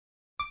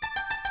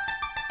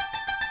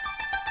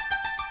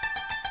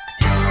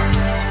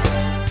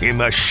In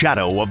the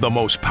shadow of the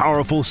most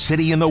powerful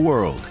city in the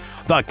world,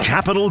 the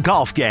Capital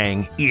Golf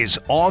Gang is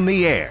on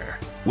the air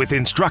with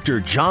instructor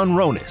John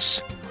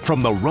Ronis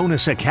from the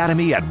Ronis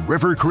Academy at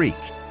River Creek,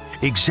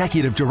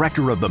 Executive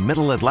Director of the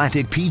Middle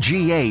Atlantic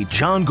PGA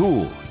John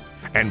Gould,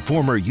 and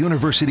former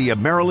University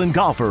of Maryland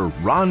golfer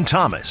Ron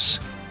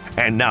Thomas.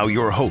 And now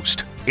your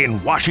host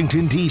in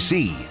Washington,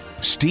 D.C.,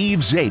 Steve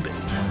Zabin.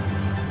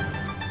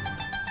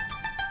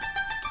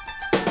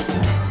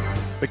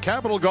 The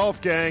Capital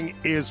Golf Gang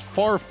is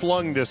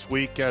far-flung this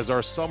week as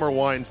our summer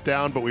winds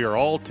down, but we are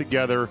all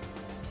together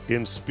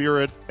in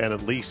spirit and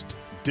at least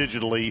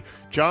digitally.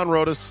 John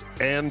Ronis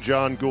and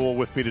John Gould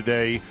with me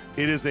today.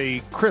 It is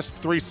a crisp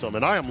threesome,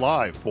 and I am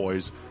live,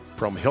 boys,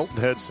 from Hilton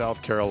Head,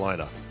 South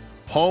Carolina,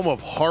 home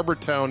of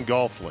Harbortown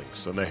Golf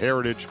Links and the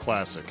Heritage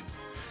Classic,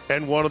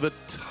 and one of the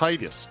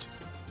tightest,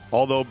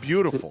 although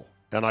beautiful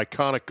and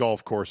iconic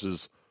golf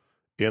courses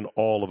in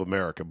all of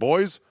America.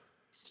 Boys,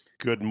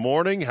 good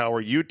morning. How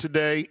are you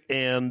today?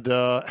 And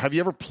have you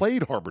ever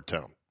played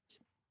Harbortown?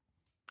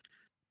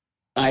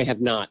 I have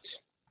not.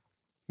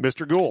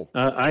 Mr. Gould?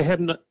 I have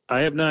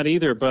not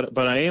either, but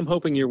I am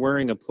hoping you're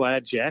wearing a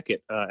plaid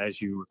jacket as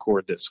you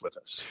record this with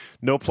us.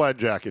 No plaid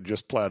jacket,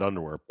 just plaid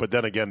underwear. But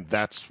then again,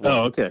 that's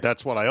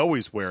what I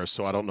always wear,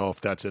 so I don't know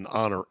if that's in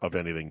honor of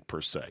anything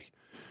per se.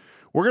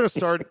 We're going to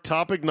start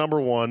topic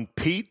number one,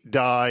 Pete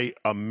Dye,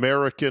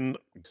 American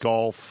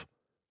golf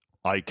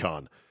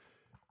icon.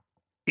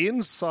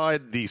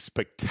 Inside the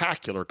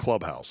spectacular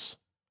clubhouse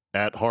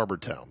at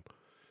Harbortown,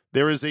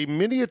 there is a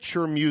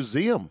miniature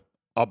museum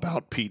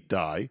about Pete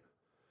Dye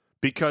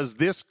because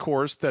this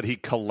course that he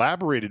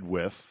collaborated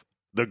with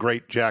the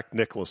great Jack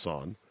Nicklaus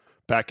on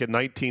back in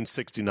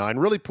 1969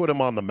 really put him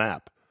on the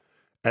map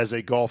as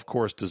a golf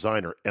course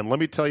designer. And let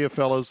me tell you,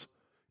 fellas,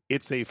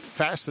 it's a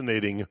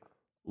fascinating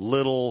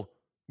little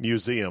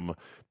museum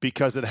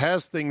because it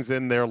has things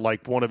in there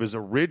like one of his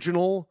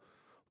original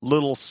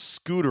little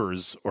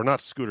scooters, or not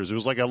scooters, it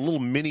was like a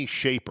little mini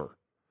shaper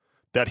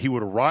that he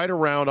would ride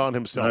around on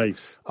himself.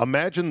 Nice.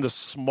 Imagine the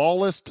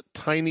smallest,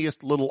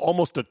 tiniest little,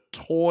 almost a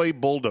toy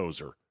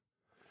bulldozer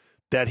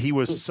that he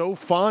was so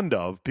fond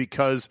of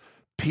because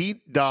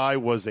Pete Dye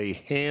was a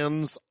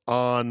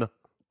hands-on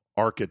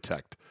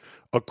architect.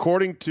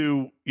 According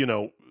to,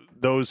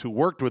 those who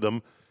worked with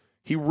him,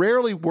 he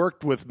rarely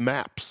worked with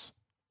maps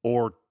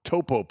or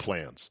topo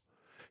plans.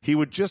 He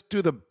would just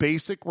do the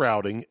basic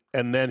routing,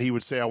 and then he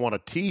would say, I want a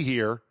tee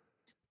here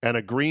and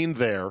a green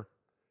there.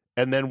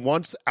 And then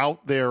once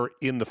out there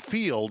in the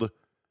field,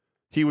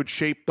 he would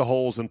shape the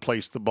holes and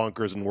place the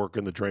bunkers and work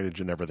in the drainage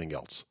and everything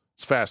else.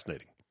 It's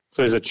fascinating.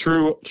 So he's a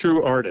true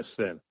artist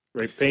then,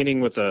 right?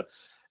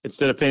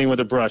 Instead of painting with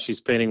a brush,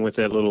 he's painting with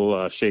that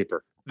little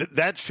shaper.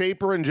 That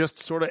shaper and just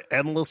sort of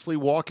endlessly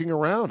walking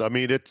around. I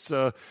mean,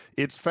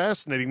 it's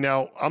fascinating.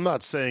 Now, I'm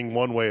not saying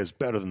one way is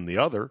better than the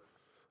other.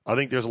 I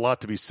think there's a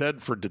lot to be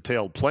said for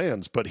detailed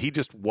plans, but he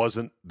just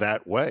wasn't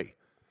that way.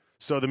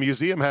 So the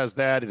museum has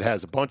that. It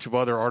has a bunch of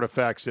other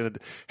artifacts in it.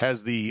 It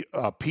has the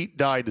Pete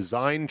Dye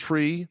design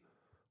tree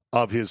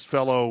of his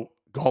fellow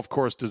golf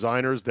course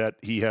designers that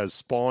he has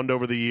spawned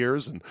over the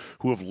years and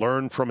who have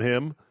learned from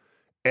him.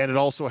 And it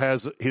also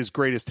has his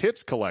greatest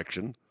hits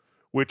collection,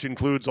 which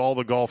includes all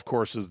the golf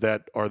courses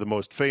that are the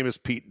most famous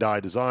Pete Dye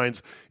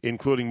designs,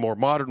 including more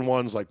modern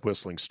ones like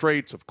Whistling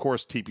Straits, of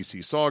course, TPC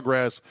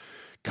Sawgrass,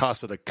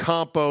 Casa de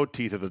Campo,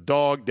 Teeth of the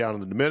Dog down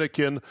in the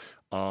Dominican.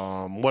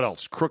 What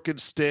else? Crooked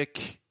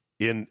Stick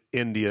in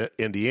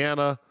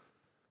Indiana.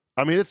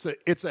 I mean,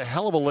 it's a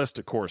hell of a list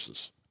of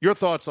courses. Your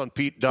thoughts on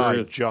Pete Dye,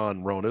 sure,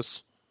 John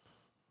Ronis?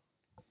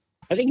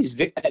 I think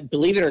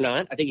believe it or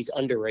not, I think he's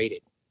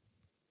underrated.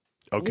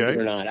 Okay. Believe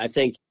it or not, I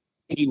think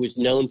he was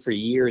known for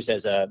years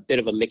as a bit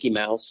of a Mickey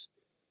Mouse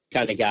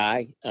kind of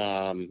guy.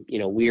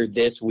 Weird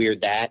this, weird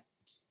that.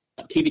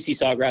 TPC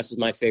Sawgrass is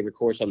my favorite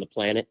course on the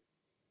planet.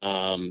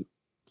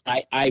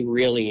 I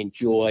really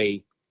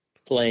enjoy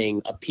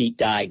playing a Pete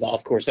Dye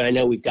golf course. And I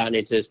know we've gotten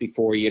into this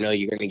before, you're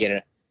going to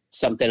get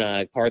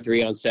a par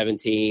 3 on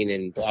 17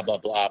 and blah, blah,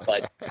 blah.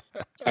 But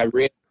I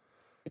really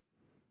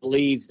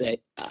believe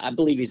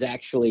he's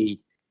actually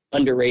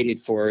underrated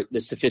for the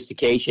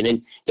sophistication.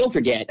 And don't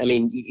forget, I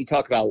mean, you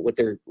talk about what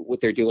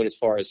they're doing as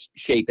far as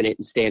shaping it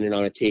and standing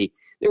on a tee.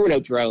 There were no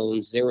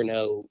drones. There were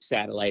no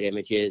satellite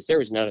images. There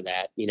was none of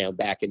that,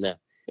 back in at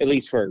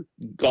least for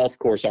golf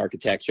course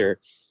architecture,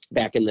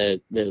 back in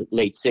the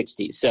late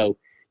 60s. So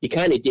you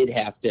kind of did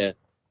have to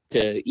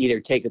either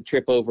take a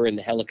trip over in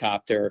the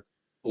helicopter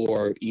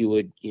or you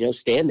would,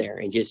 stand there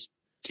and just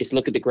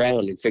look at the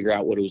ground and figure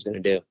out what it was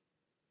going to do.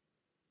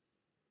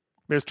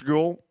 Mr.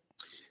 Gould?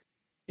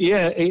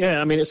 Yeah.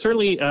 I mean, it's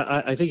certainly,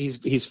 I think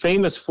he's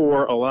famous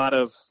for a lot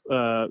of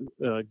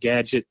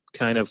gadget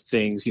kind of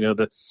things,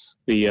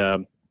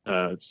 the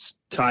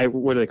tie,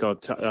 what do they call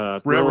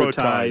it? Railroad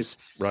ties.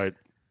 Right.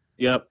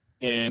 Yep.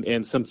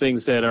 And some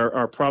things that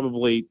are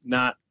probably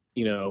not,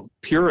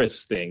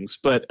 purist things,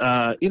 but,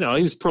 he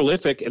was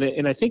prolific.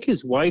 And I think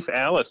his wife,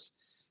 Alice,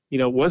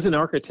 was an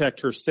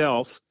architect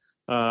herself.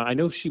 I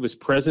know she was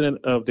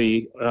president of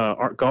the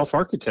Golf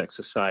Architects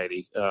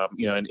Society,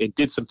 and it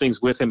did some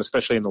things with him,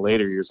 especially in the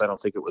later years. I don't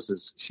think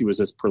she was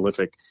as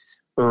prolific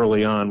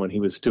early on when he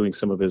was doing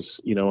some of his,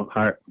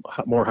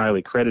 more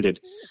highly credited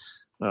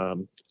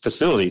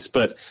facilities.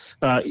 But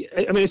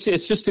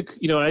it's just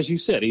as you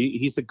said,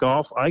 he's a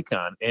golf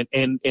icon,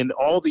 and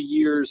all the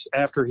years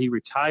after he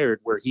retired,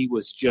 where he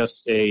was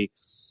just a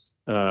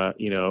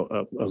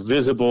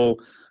visible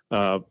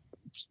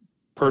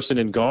person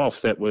in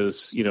golf that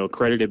was,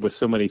 credited with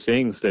so many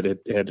things that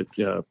had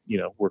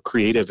were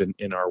creative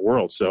in our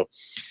world. So,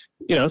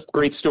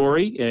 great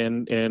story,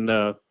 and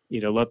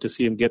love to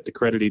see him get the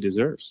credit he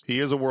deserves. He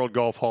is a World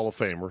Golf Hall of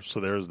Famer, so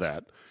there's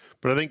that.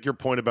 But I think your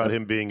point about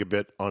him being a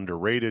bit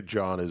underrated,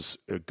 John, is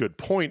a good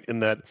point in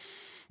that,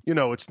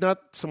 it's not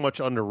so much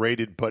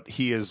underrated, but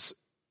he is,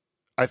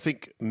 I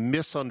think,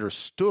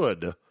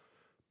 misunderstood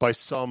by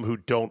some who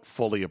don't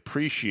fully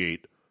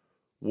appreciate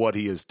what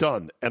he has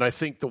done. And I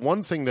think the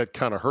one thing that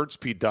kind of hurts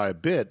Pete Dye a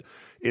bit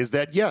is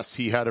that, yes,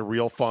 he had a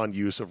real fond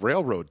use of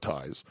railroad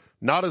ties,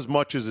 not as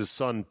much as his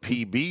son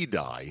PB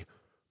Dye,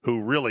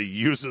 who really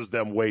uses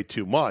them way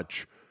too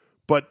much.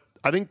 But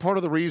I think part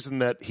of the reason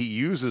that he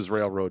uses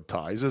railroad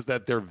ties is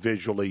that they're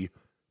visually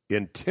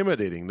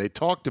intimidating. They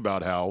talked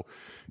about how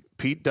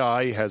Pete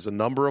Dye has a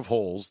number of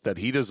holes that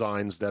he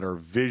designs that are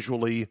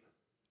visually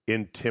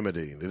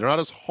intimidating. They're not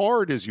as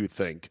hard as you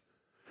think,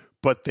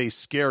 but they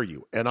scare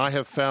you. And I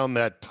have found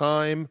that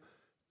time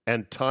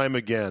and time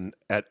again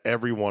at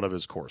every one of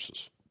his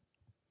courses.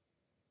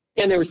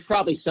 And there was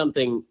probably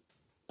something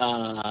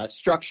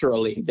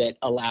structurally that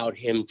allowed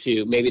him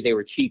to, maybe they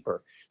were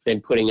cheaper than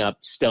putting up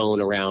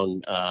stone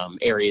around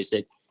areas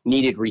that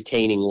needed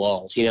retaining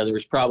walls. There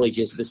was probably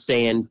just the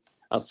sand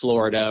of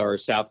Florida or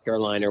South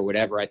Carolina or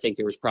whatever. I think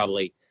there was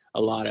probably a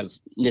lot of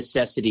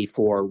necessity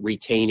for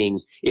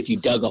retaining, if you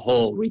dug a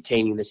hole,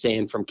 retaining the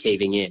sand from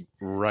caving in.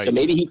 Right. So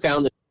maybe he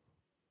found that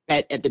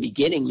at the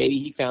beginning, maybe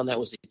he found that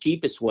was the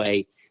cheapest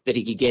way that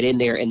he could get in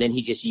there, and then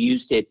he just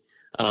used it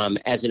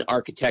as an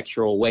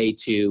architectural way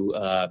to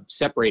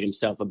separate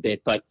himself a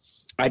bit. But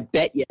I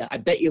bet you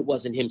it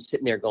wasn't him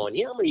sitting there going,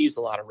 I'm going to use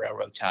a lot of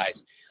railroad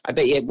ties. I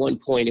bet you at one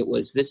point it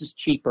was, this is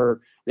cheaper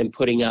than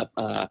putting up,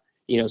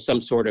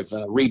 some sort of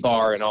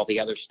rebar and all the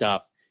other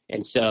stuff.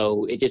 And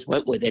so it just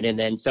went with it. And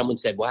then someone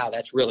said, wow,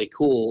 that's really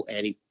cool.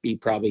 And he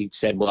probably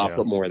said, well, I'll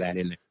put more of that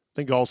in there. I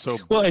think also,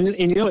 well, and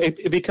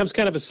it becomes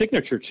kind of a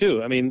signature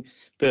too. I mean,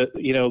 the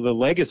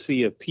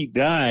legacy of Pete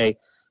Dye,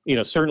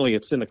 certainly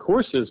it's in the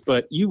courses,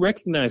 but you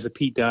recognize a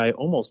Pete Dye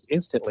almost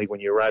instantly when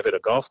you arrive at a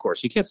golf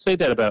course. You can't say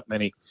that about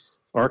many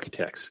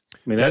architects. I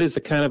mean, that is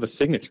a kind of a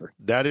signature.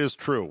 That is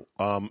true.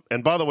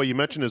 And by the way, you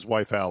mentioned his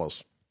wife,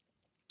 Alice.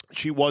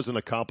 She was an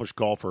accomplished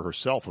golfer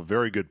herself, a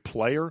very good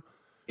player.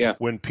 Yeah.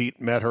 When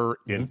Pete met her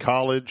in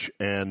college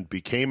and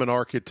became an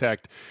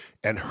architect,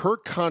 and her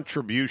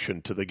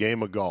contribution to the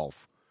game of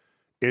golf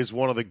is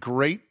one of the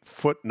great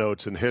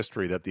footnotes in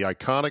history, that the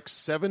iconic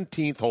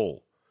 17th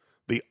hole,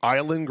 the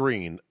Island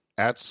Green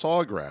at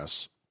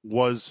Sawgrass,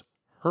 was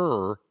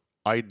her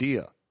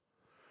idea.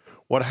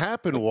 What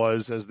happened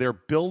was, as they're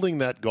building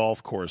that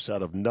golf course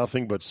out of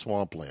nothing but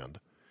swampland,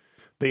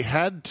 they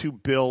had to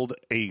build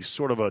a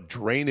sort of a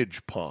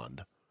drainage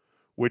pond,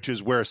 which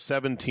is where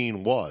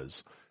 17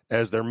 was,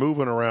 as they're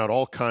moving around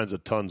all kinds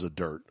of tons of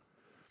dirt.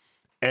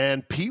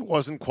 And Pete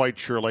wasn't quite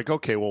sure,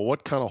 okay, well,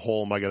 what kind of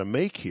hole am I going to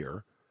make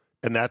here?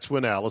 And that's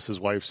when Alice, his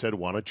wife, said,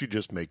 why don't you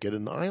just make it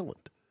an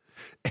island?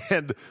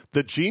 And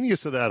the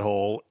genius of that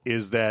hole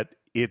is that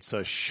it's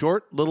a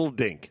short little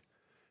dink,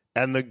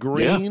 and the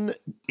green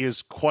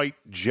is quite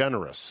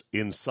generous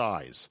in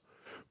size.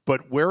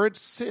 But where it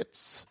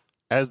sits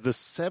as the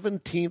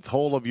 17th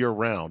hole of your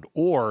round,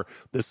 or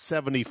the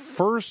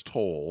 71st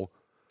hole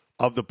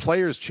of the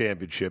Players'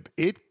 Championship,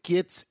 it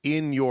gets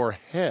in your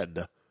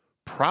head,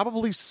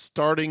 probably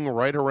starting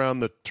right around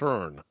the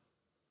turn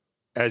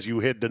as you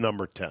hit the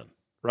number 10,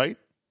 right?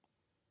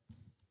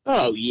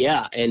 Oh,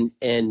 yeah.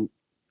 And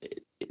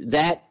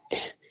that,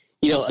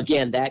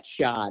 again, that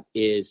shot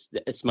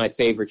it's my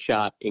favorite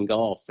shot in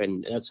golf.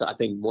 And that's, I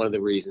think, one of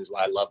the reasons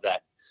why I love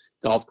that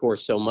golf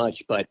course so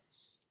much. But,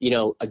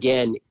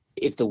 again,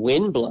 if the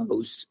wind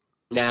blows,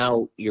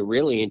 now you're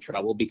really in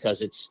trouble,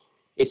 because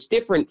it's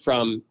different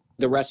from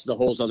the rest of the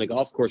holes on the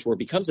golf course, where it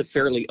becomes a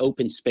fairly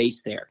open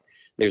space there.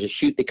 There's a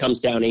chute that comes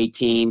down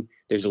 18.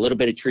 There's a little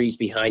bit of trees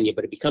behind you,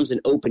 but it becomes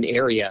an open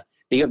area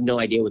that you have no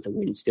idea what the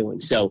wind's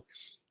doing. So,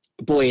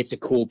 boy, it's a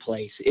cool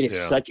place. It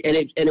is and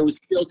it was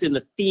built in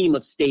the theme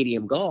of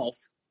stadium golf.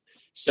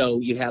 So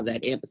you have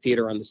that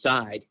amphitheater on the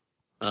side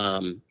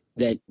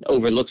that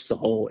overlooks the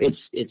hole.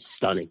 It's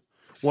stunning.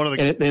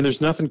 And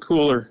there's nothing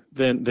cooler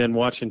than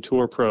watching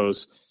tour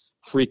pros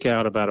freak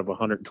out about a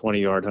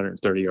 120-yard,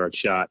 130-yard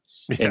shot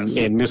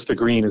and miss the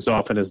green as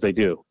often as they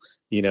do.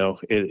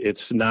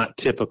 It's not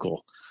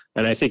typical.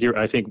 And I think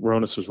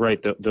Ronis was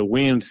right. The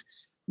wind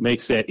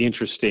makes that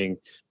interesting,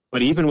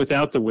 But even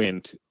without the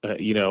wind,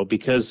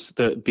 because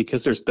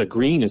the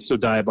green is so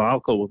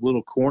diabolical with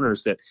little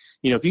corners that,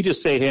 if you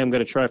just say, hey, I'm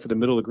going to try for the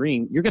middle of the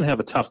green, you're going to have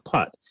a tough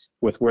putt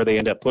with where they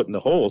end up putting the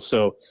hole.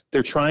 So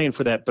they're trying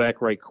for that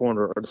back right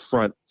corner or the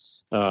front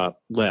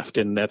left,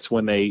 and that's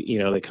when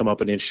they come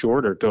up an inch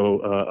short or go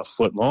a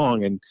foot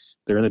long, and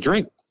they're in the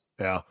drink.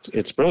 Yeah,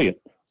 it's brilliant.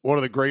 One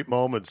of the great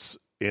moments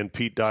in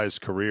Pete Dye's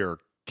career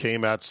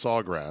came at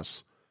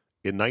Sawgrass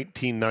in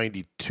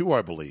 1992,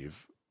 I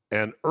believe,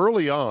 and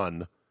early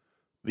on,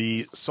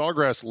 the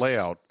Sawgrass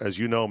layout, as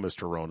you know,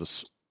 Mr.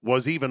 Ronis,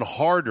 was even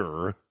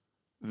harder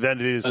than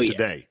it is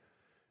today.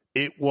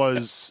 Yeah. It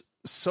was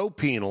so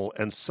penal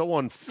and so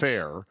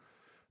unfair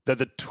that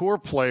the tour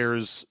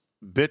players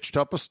bitched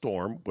up a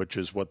storm, which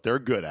is what they're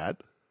good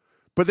at,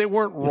 but they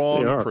weren't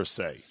wrong per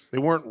se. They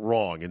weren't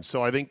wrong. And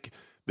so I think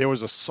there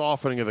was a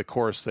softening of the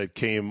course that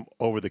came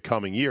over the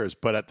coming years.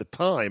 But at the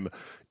time,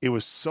 it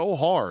was so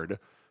hard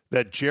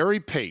that Jerry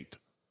Pate,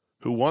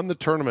 who won the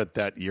tournament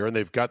that year, and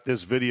they've got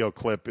this video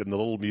clip in the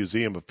little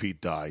museum of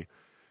Pete Dye,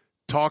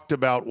 talked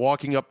about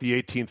walking up the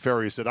 18th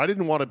fairway. He said, I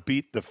didn't want to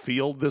beat the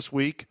field this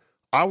week.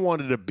 I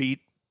wanted to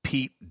beat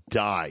Pete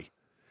Dye.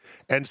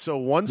 And so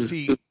once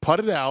he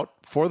putted out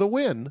for the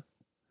win,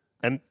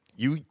 and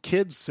you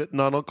kids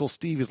sitting on Uncle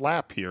Stevie's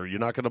lap here, you're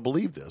not going to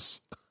believe this.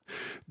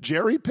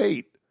 Jerry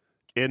Pate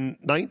in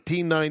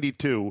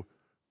 1992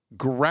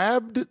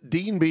 grabbed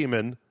Dean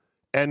Beman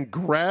and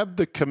grabbed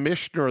the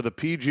commissioner of the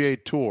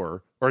PGA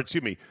Tour,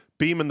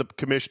 Beman the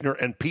commissioner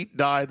and Pete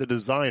Dye the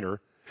designer,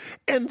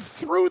 and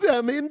threw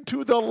them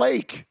into the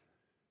lake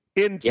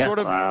in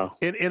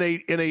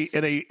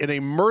a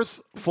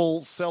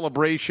mirthful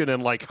celebration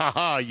and like,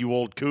 haha, you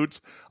old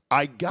coots,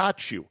 I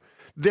got you.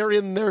 They're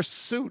in their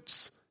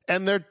suits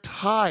and their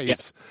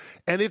ties,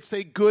 and it's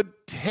a good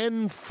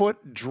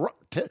 10-foot drop.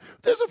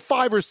 There's a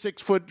 5 or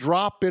 6 foot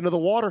drop into the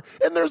water,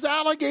 and there's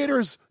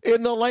alligators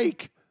in the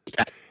lake.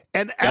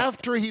 And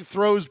after he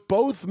throws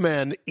both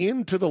men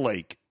into the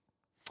lake,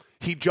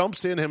 he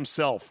jumps in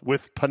himself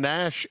with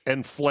panache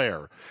and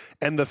flair,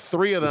 and the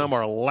three of them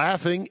are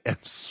laughing and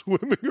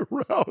swimming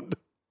around.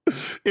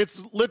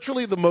 It's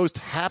literally the most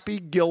Happy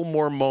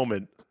Gilmore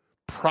moment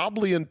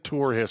probably in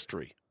tour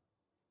history.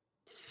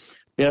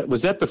 Yeah,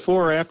 was that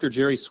before or after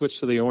Jerry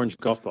switched to the orange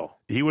golf ball?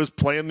 He was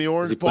playing the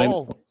orange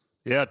ball.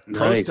 Yeah,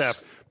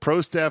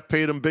 pro staff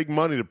paid him big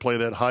money to play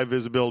that high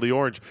visibility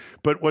orange.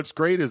 But what's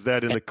great is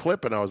that in the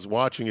clip, and I was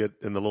watching it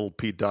in the little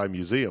Pete Dye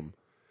Museum,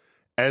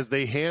 as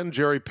they hand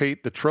Jerry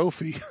Pate the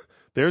trophy,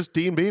 there's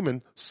Dean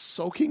Beman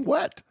soaking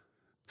wet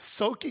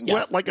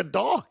like a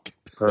dog.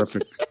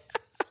 Perfect.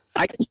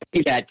 I can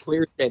see that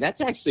clear today.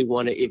 That's actually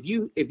one. If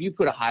you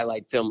put a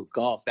highlight film of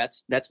golf,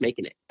 that's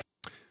making it.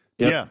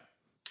 Yep.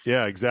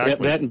 Yeah,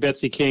 exactly. That and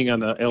Betsy King on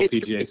the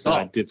LPGA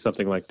side did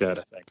something like that,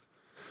 I think.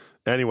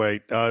 Anyway,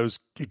 it was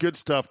good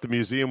stuff. The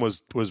museum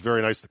was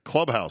very nice. The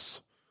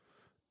clubhouse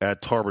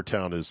at Harbor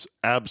Town is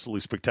absolutely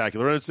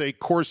spectacular, and it's a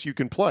course you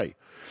can play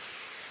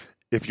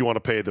if you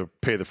want to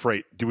pay the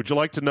freight. Would you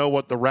like to know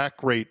what the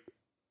rack rate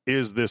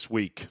is this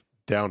week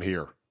down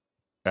here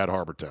at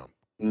Harbor Town?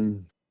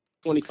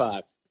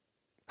 25.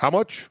 How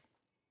much?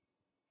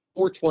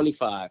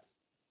 425.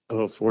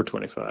 Oh,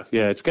 425.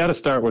 Yeah, it's got to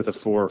start with a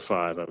 4 or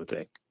 5, I would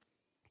think.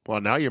 Well,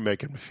 now you're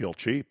making me feel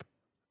cheap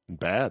and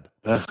bad.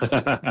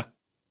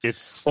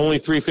 It's only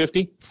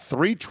 350.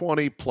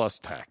 320 plus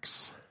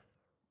tax.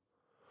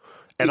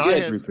 And I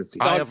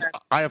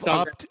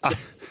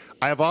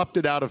have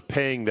opted out of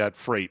paying that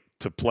freight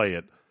to play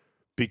it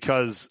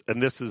because,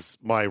 and this is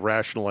my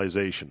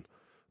rationalization,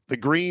 the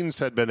greens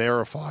had been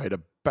aerified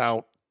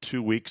about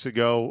 2 weeks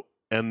ago,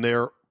 and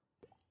they're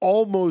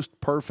almost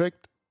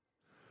perfect.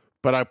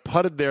 But I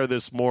putted there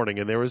this morning,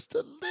 and there was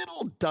a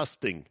little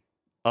dusting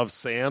of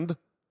sand.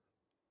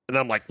 And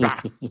I'm like,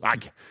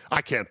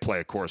 I can't play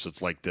a course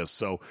that's like this.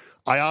 So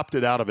I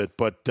opted out of it.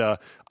 But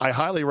I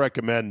highly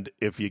recommend,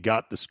 if you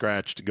got the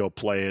scratch, to go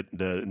play it and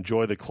to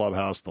enjoy the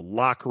clubhouse. The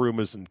locker room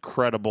is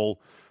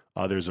incredible.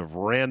 There's a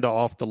veranda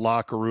off the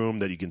locker room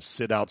that you can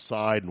sit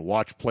outside and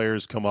watch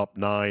players come up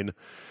 9.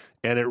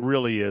 And it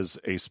really is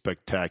a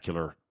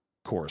spectacular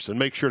course. And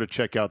make sure to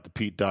check out the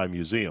Pete Dye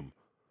Museum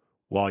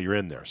while you're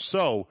in there.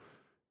 So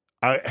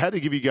I had to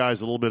give you guys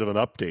a little bit of an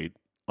update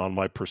on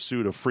my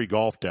pursuit of free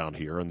golf down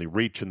here and the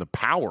reach and the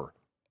power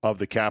of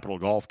the Capital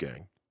Golf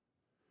Gang.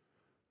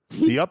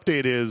 The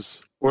update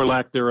is... or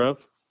lack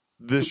thereof.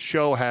 This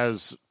show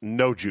has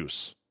no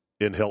juice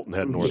in Hilton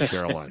Head, North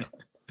Carolina.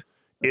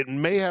 It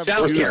may have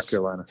juice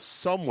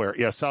somewhere.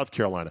 Yeah, South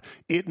Carolina.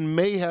 It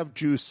may have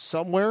juice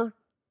somewhere,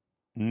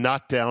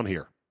 not down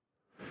here.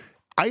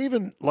 I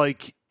even,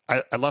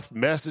 I left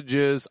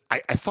messages. I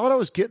thought I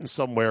was getting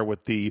somewhere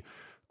with the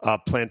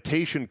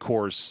Plantation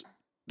course.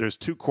 There's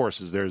 2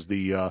 courses. There's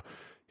the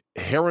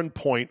Heron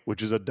Point,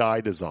 which is a Dye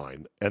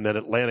design, and then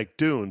Atlantic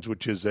Dunes,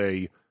 which is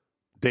a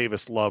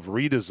Davis Love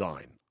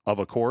redesign of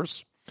a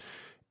course.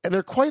 And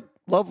they're quite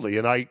lovely.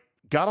 And I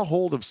got a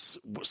hold of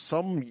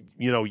some,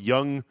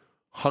 young,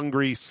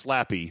 hungry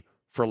slappy,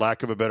 for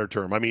lack of a better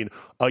term. I mean,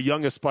 a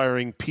young,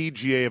 aspiring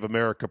PGA of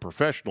America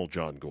professional,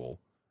 John Gould,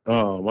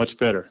 Oh, much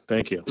better.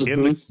 Thank you.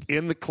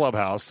 In the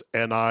clubhouse,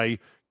 and I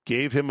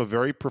gave him a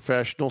very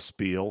professional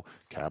spiel.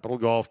 Capital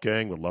Golf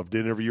Gang would love to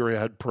interview your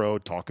head pro,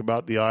 talk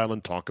about the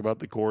island, talk about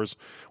the course,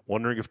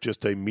 wondering if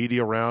just a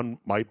media round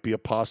might be a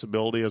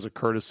possibility as a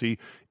courtesy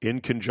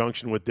in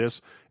conjunction with this.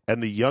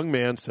 And the young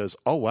man says,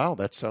 "Oh, wow,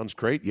 that sounds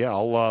great. Yeah,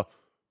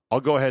 I'll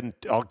go ahead and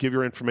I'll give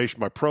your information.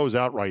 My pro's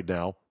out right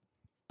now."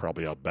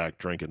 Probably out back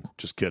drinking.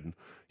 Just kidding.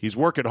 He's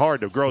working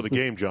hard to grow the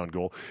game, John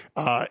Gould.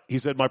 He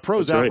said, "My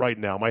pro's out right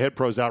now. My head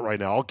pro's out right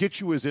now. I'll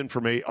get you his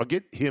information. I'll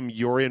get him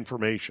your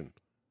information,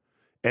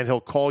 and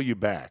he'll call you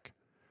back.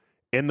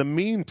 In the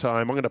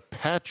meantime, I'm going to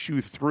patch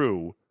you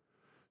through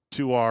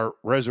to our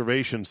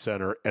reservation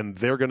center, and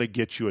they're going to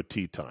get you a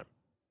tee time."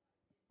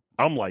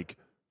 I'm like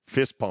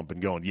fist pumping,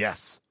 going,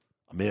 "Yes,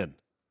 I'm in."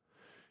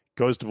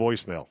 Goes to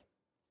voicemail.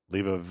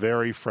 Leave a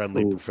very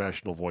friendly,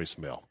 professional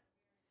voicemail.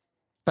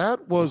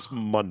 That was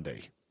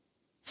Monday.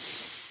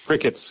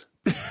 Crickets.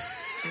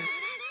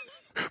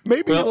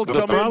 Maybe it'll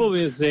come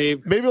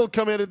in. Maybe it'll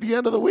come in at the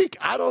end of the week.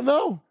 I don't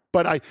know.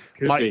 But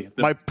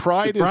my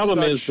pride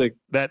is such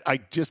that I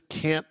just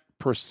can't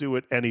pursue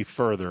it any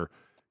further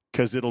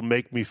because it'll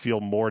make me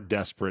feel more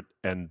desperate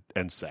and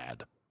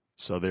sad.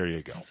 So there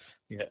you go.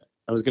 Yeah.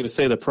 I was going to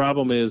say the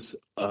problem is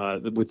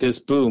with this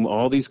boom,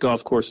 all these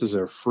golf courses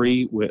are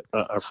free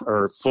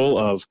are full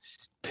of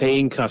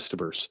paying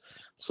customers.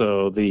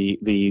 So the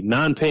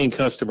non-paying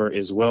customer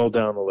is well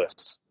down the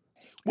list.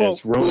 Well,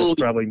 as Ronas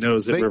probably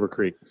knows at River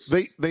Creek.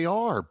 They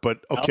are,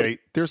 but okay,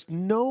 there's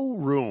no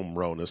room,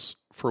 Ronas,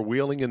 for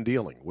wheeling and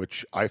dealing,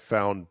 which I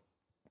found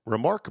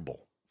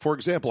remarkable. For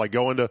example, I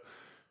go into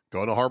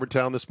Harbor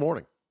Town this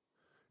morning,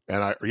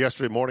 and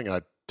yesterday morning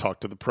I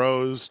talked to the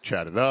pros,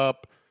 chatted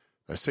up.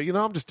 I say,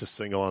 I'm just a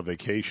single on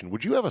vacation.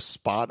 Would you have a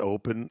spot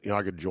open?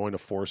 I could join a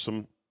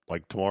foursome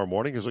like tomorrow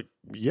morning. He's like,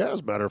 yeah, as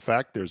a matter of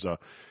fact, there's a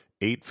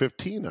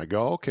 8:15. I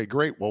go, okay,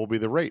 great. What will be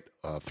the rate?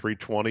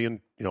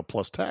 $320 and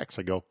plus tax.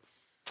 I go,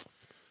 is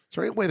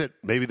there any way that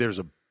maybe there's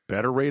a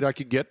better rate I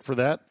could get for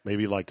that?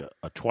 Maybe like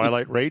a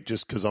twilight rate,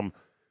 just because I'm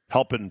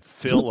helping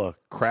fill a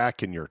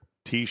crack in your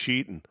tee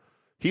sheet. And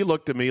he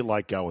looked at me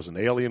like I was an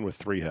alien with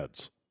three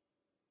heads.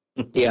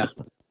 Yeah.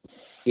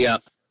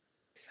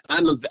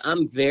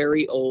 I'm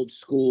very old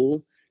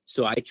school,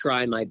 so I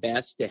try my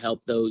best to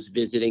help those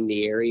visiting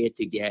the area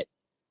to get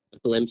a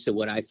glimpse of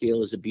what I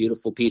feel is a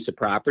beautiful piece of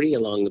property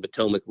along the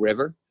Potomac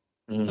River.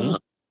 Mm-hmm.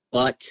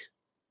 But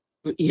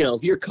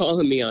if you're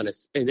calling me and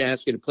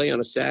asking to play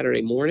on a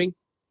Saturday morning,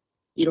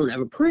 you don't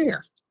have a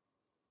prayer.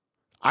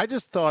 I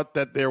just thought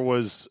that there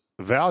was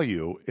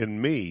value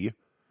in me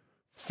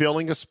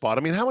filling a spot.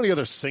 I mean, how many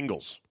other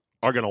singles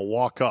are going to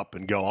walk up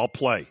and go, I'll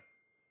play?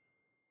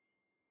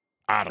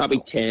 I don't know.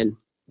 Probably 10.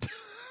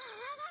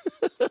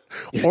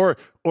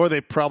 or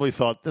they probably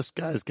thought this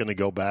guy's going to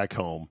go back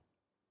home,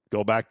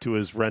 go back to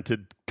his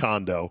rented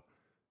condo,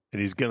 and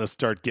he's going to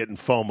start getting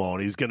FOMO,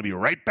 and he's going to be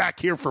right back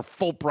here for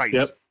full price.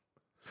 Yep.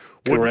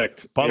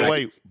 Correct. By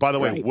the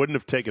way, wouldn't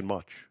have taken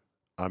much.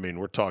 I mean,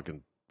 we're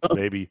talking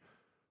maybe,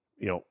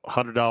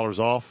 $100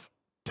 off,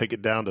 take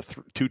it down to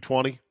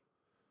 $220.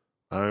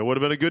 It would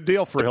have been a good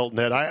deal for Hilton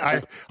Head.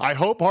 I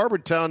hope Harbor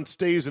Town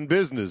stays in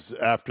business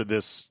after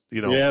this.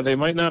 Yeah, they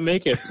might not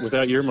make it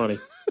without your money.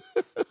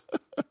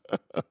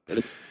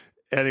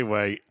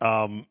 Anyway,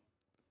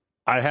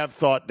 I have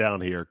thought down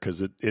here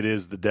because it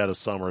is the dead of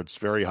summer. It's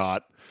very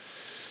hot,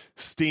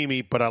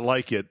 steamy, but I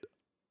like it.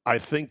 I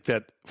think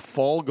that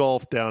fall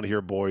golf down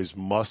here, boys,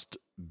 must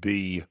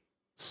be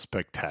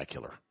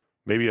spectacular.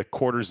 Maybe a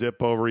quarter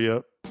zip over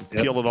you,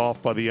 peel it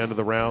off by the end of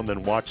the round,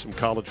 then watch some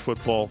college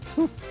football.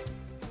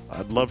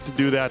 I'd love to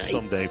do that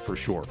someday for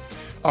sure.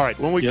 All right,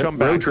 when we come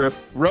back.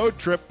 Road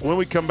trip. When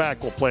we come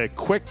back, we'll play a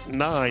quick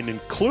 9,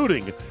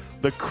 including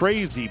the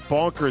crazy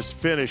bonkers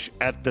finish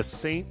at the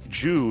St.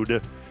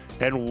 Jude.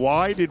 And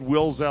why did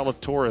Will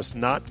Zalatoris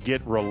not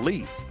get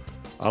relief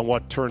on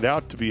what turned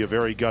out to be a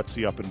very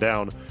gutsy up and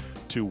down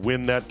to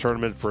win that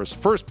tournament for his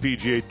first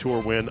PGA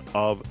Tour win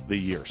of the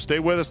year? Stay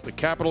with us. The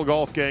Capital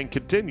Golf Gang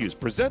continues,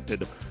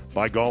 presented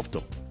by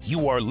Golfdom.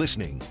 You are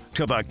listening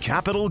to the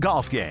Capital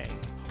Golf Gang.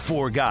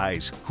 4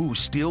 guys who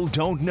still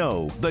don't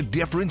know the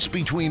difference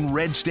between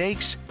red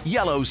steaks,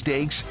 yellow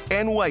steaks,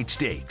 and white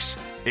steaks.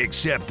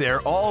 Except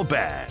they're all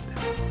bad.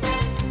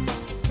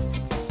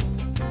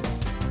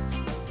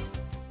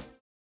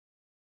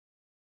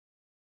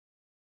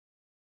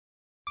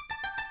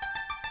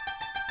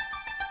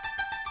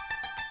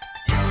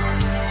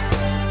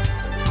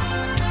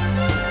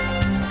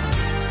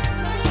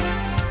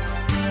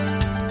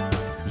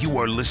 You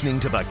are listening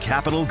to the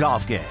Capital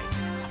Golf Gang.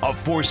 A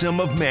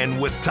foursome of men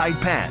with tight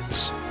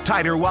pants,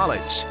 tighter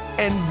wallets,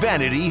 and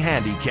vanity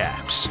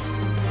handicaps.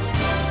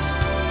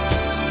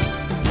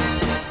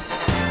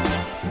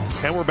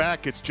 And we're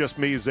back. It's just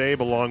me, Zabe,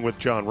 along with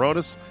John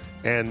Ronas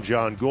and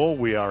John Gould.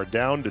 We are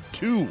down to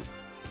 2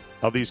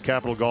 of these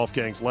Capital Golf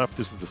Gangs left.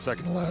 This is the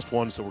second to last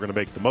one, so we're going to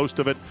make the most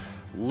of it.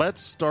 Let's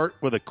start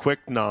with a quick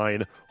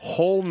 9.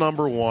 Hole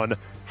number 1.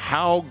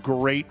 How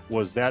great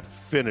was that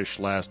finish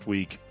last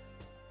week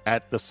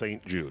at the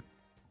St. Jude?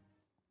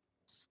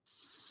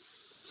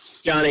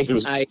 Johnny,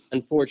 I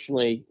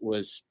unfortunately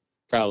was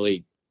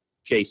probably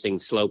chasing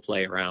slow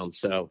play around,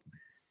 so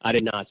I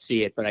did not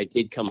see it, but I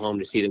did come home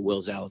to see that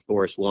Will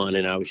Zalatoris won,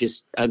 and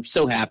I'm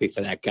so happy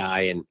for that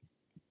guy, and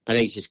I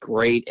think it's just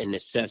great and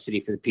necessity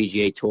for the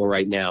PGA Tour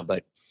right now.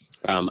 But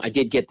I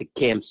did get the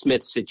Cam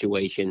Smith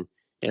situation,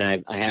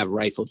 and I have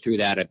rifled through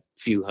that a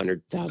few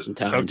 100,000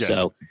 times. Okay.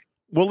 So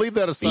we'll leave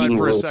that aside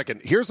for a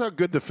second. Here's how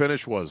good the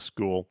finish was,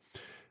 School.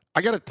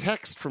 I got a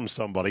text from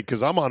somebody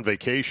because I'm on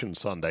vacation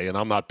Sunday, and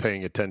I'm not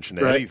paying attention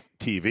to any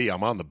TV.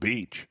 I'm on the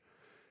beach.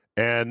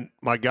 And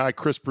my guy,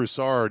 Chris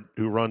Broussard,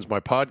 who runs my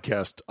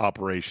podcast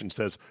operation,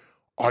 says,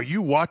 "Are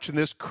you watching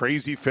this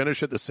crazy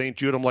finish at the St.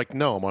 Jude?" I'm like,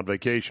 "No, I'm on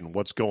vacation.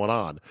 What's going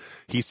on?"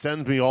 He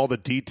sends me all the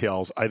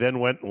details. I then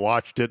went and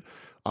watched it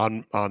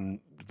on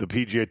the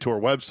PGA Tour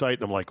website,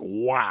 and I'm like,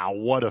 wow,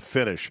 what a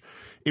finish.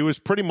 It was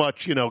pretty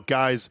much,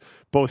 guys,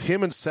 both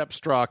him and Sepp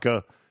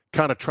Straka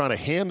kind of trying to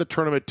hand the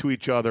tournament to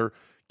each other,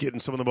 getting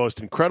some of the most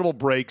incredible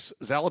breaks.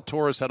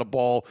 Zalatoris had a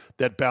ball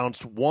that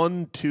bounced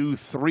 1, 2,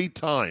 3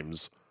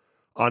 times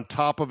on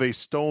top of a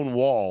stone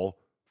wall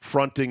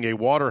fronting a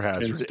water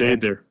hazard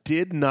and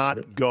did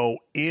not go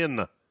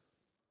in.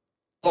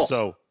 Oh.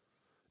 So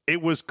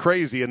it was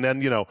crazy. And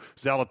then,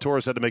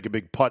 Zalatoris had to make a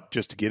big putt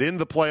just to get into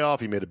the playoff.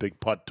 He made a big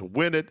putt to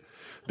win it.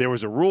 There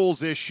was a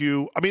rules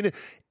issue. I mean,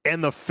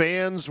 and the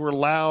fans were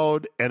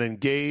loud and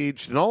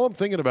engaged. And all I'm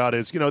thinking about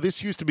is,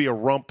 this used to be a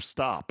rump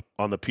stop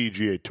on the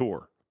PGA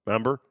Tour.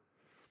 Remember?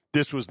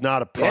 This was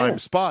not a prime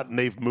spot, and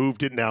they've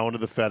moved it now into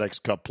the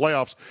FedEx Cup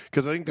playoffs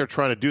because I think they're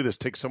trying to do this,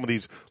 take some of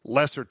these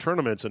lesser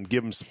tournaments and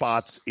give them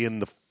spots in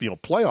the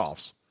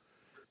playoffs.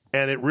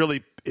 And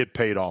it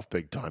paid off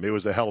big time. It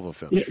was a hell of a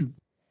finish.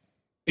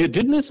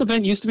 Didn't this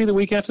event used to be the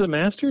week after the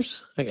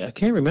Masters? I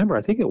can't remember.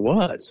 I think it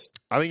was.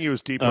 I think it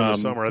was deeper in the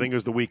summer. I think it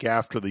was the week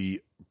after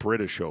the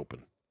British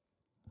Open.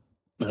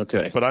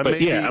 Okay, but I may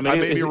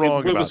be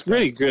wrong about that. What's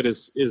really good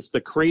is the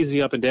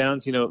crazy up and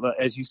downs.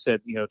 As you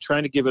said,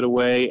 trying to give it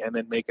away and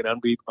then make an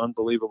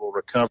unbelievable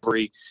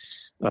recovery.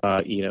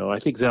 I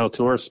think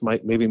Zalatoris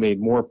maybe made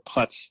more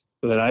putts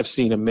that I've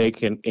seen him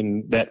make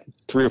in that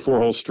 3 or 4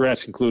 hole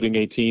stretch, including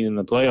 18 in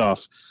the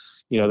playoffs,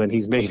 than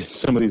he's made in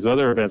some of these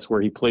other events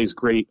where he plays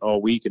great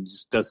all week and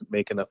just doesn't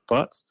make enough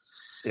putts.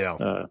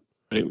 Yeah,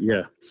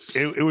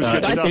 it was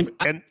good stuff.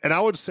 And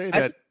I would say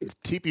that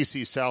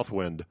TPC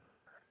Southwind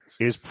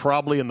is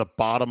probably in the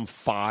bottom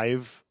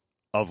 5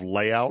 of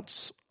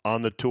layouts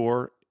on the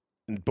tour,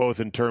 both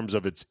in terms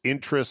of its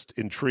interest,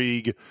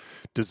 intrigue,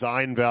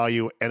 design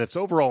value, and its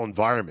overall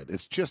environment.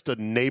 It's just a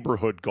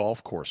neighborhood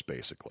golf course,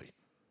 basically.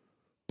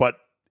 But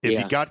if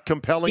you got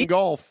compelling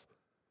golf,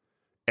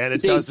 and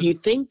it doesn't... Do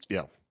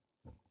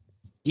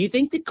you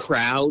think the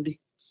crowd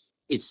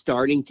is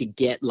starting to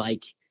get,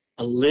 like,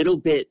 a little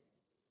bit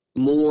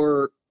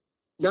more,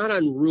 not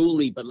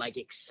unruly, but, like,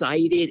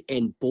 excited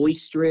and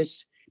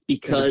boisterous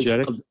because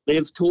of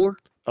Live Tour?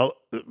 Oh,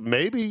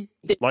 maybe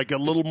like a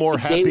little more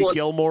Happy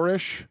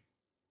Gilmore-ish.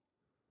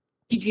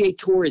 PGA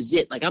Tour is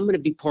it. Like, I'm going to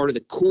be part of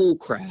the cool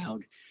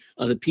crowd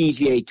of the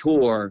PGA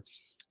Tour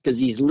because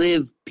these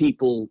Live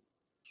people,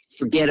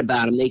 forget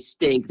about them. They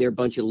stink. They're a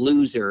bunch of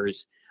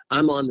losers.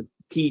 I'm on the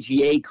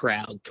PGA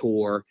crowd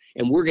tour,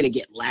 and we're going to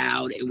get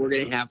loud, and we're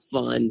going to have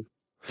fun,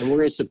 and we're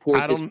going to support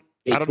I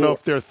don't know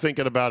if they're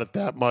thinking about it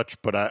that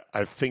much, but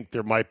I think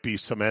there might be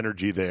some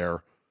energy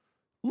there.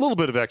 A little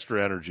bit of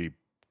extra energy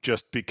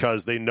just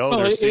because they know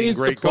they're seeing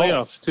great golf.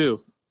 Playoffs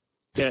too.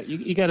 Yeah,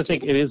 you got to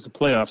think it is the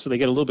playoffs, so they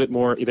get a little bit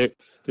more.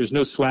 There's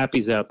no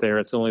slappies out there.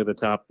 It's only the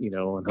top,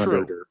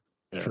 100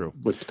 True.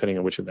 Depending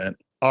on which event.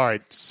 All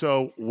right,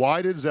 so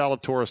why did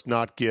Zalatoris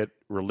not get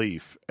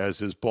relief as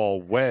his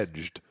ball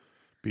wedged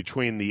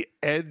between the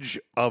edge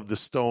of the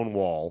stone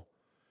wall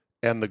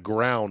and the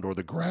ground or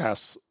the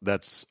grass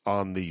that's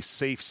on the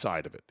safe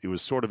side of it? It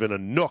was sort of in a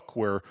nook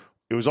where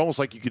it was almost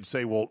like you could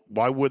say, well,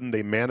 why wouldn't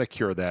they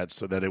manicure that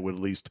so that it would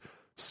at least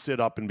sit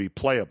up and be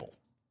playable?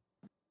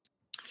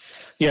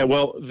 Yeah,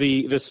 well,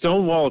 the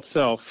stone wall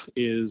itself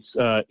is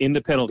in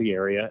the penalty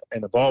area,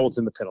 and the ball is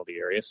in the penalty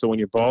area. So when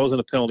your ball is in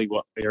the penalty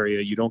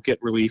area, you don't get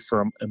relief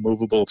from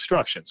immovable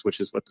obstructions, which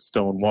is what the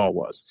stone wall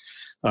was.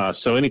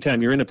 So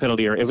anytime you're in a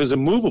penalty area, if it's a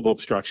movable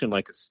obstruction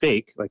like a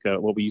stake, like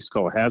what we used to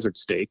call a hazard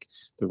stake,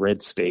 the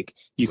red stake,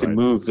 you can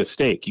move the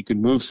stake. You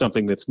can move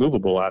something that's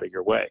movable out of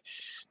your way.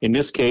 In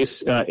this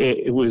case,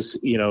 it was,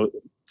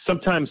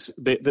 sometimes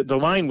the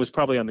line was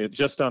probably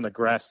just on the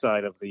grass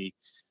side of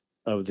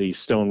the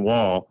stone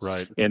wall,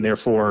 right? And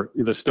therefore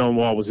the stone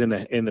wall was in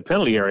the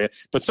penalty area.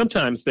 But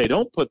sometimes they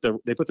put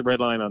the red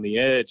line on the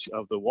edge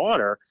of the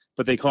water,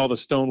 but they call the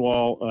stone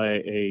wall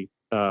a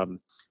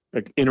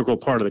integral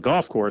part of the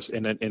golf course,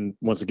 and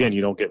once again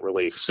you don't get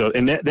relief. So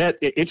and that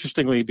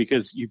interestingly,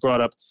 because you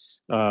brought up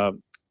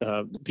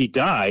Pete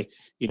Dye,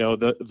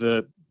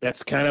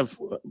 that's kind of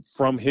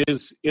from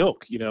his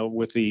ilk,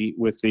 with the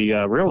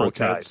railroad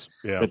ties.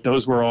 Yeah. But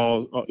those were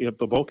all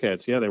the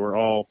bulkheads. Yeah, they were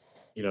all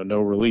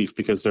no relief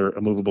because they're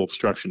immovable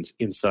obstructions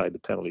inside the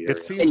penalty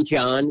area. And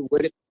John,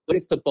 what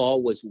if the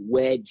ball was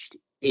wedged,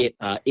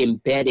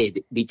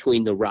 embedded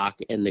between the rock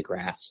and the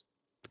grass?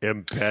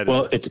 Embedded.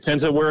 Well, it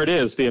depends on where it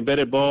is. The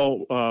embedded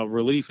ball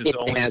relief is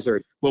only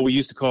hazard. What we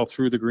used to call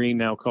through the green,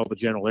 now called the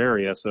general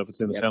area. So if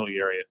it's in the penalty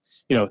area,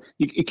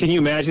 can you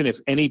imagine if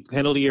any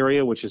penalty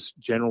area, which is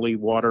generally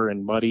water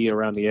and muddy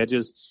around the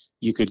edges,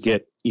 you could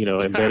get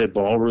embedded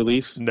ball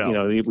relief?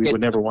 No. We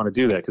would never want to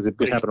do that because it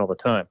would happen all the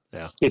time.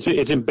 Yeah. It's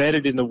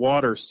embedded in the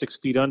water 6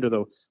 feet under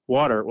the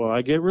water. Well,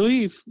 I get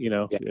relief.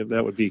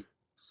 That would be.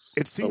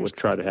 What would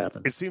try to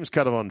happen. It seems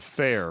kind of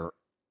unfair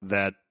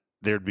that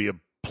there'd be a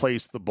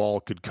place the ball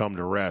could come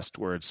to rest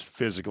where it's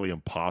physically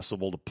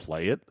impossible to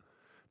play it,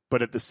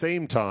 but at the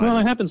same time, well,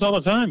 it happens all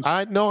the time.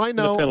 I know, in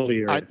the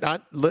penalty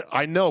area.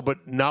 I know,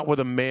 but not with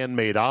a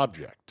man-made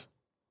object.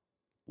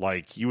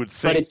 Like you would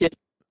think, but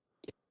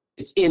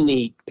it's in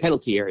the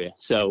penalty area,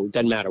 so it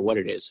doesn't matter what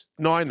it is.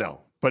 No, I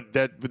know, but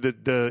that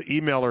the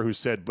emailer who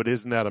said, "But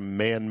isn't that a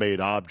man-made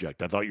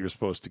object?" I thought you were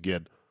supposed to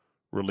get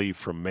relief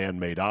from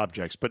man-made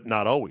objects, but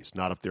not always.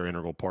 Not if they're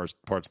integral parts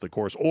of the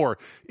course, or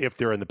if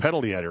they're in the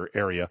penalty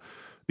area.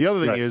 The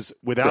other thing is,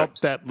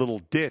 without that little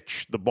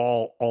ditch, the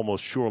ball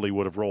almost surely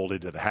would have rolled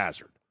into the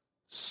hazard.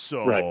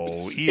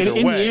 So either way,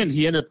 in the end,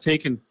 he ended up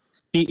taking.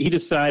 He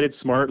decided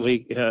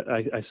smartly.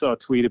 I saw a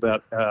tweet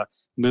about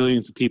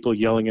millions of people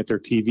yelling at their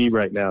TV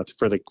right now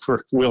for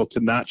Will to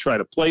not try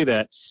to play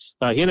that.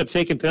 He ended up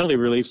taking penalty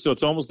relief, so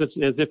it's almost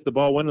as if the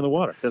ball went in the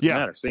water. Doesn't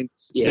matter.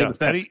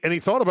 And he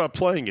thought about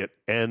playing it,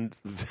 and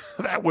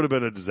that would have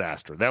been a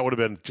disaster. That would have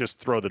been just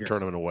throw the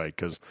tournament away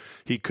because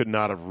he could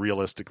not have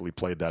realistically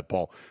played that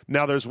ball.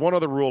 Now, there's one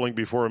other ruling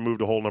before we move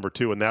to hole number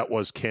 2, and that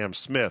was Cam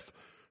Smith,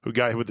 who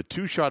got hit with a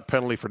 2-shot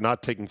penalty for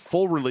not taking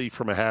full relief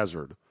from a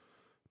hazard.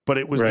 But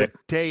it was the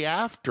day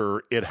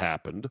after it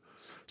happened.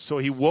 So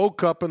he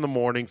woke up in the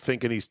morning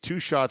thinking he's 2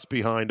 shots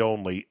behind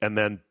only, and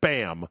then,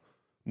 bam,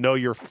 no,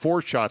 you're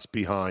 4 shots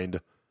behind.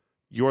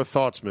 Your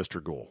thoughts,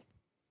 Mr. Gould?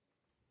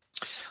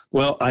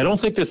 Well, I don't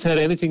think this had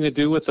anything to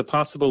do with the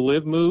possible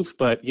live move,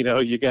 but you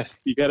got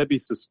to be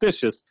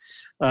suspicious.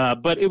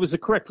 But it was a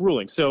correct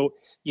ruling. So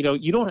you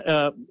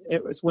don't.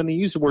 When they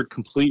use the word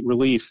complete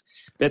relief,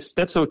 that's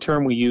a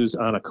term we use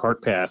on a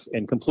cart path.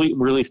 And complete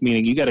relief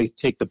meaning you got to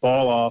take the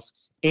ball off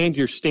and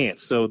your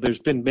stance. So there's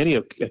been many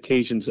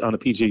occasions on the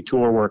PGA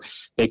Tour where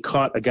they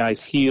caught a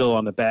guy's heel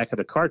on the back of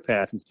the cart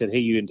path and said, "Hey,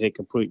 you didn't take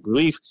complete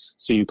relief,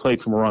 so you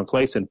played from the wrong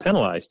place," and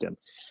penalized him.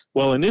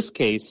 Well, in this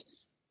case,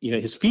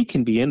 his feet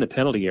can be in the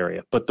penalty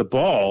area, but the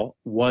ball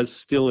was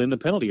still in the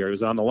penalty area. It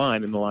was on the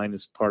line, and the line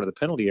is part of the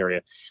penalty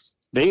area.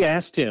 They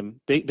asked him,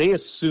 they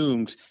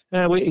assumed,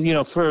 for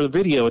the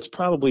video, it's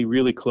probably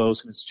really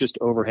close, and it's just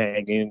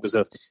overhanging.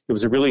 It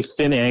was a really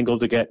thin angle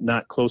to get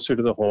not closer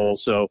to the hole.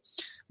 So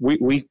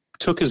we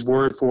took his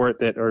word for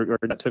it or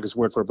not took his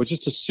word for it, but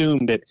just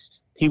assumed that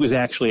he was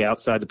actually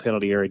outside the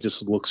penalty area. It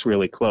just looks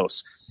really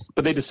close.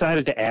 But they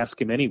decided to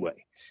ask him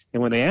anyway.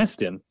 And when they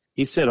asked him,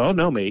 he said, "Oh,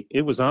 no, mate,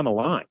 it was on the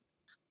line."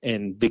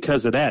 And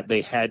because of that,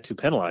 they had to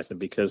penalize him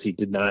because he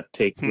did not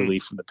take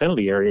relief from the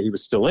penalty area. He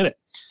was still in it.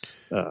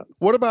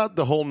 What about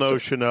the whole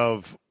notion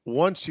of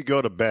once you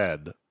go to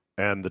bed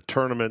and the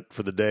tournament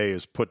for the day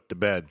is put to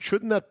bed,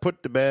 shouldn't that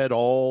put to bed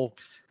all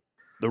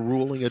the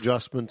ruling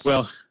adjustments?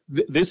 Well,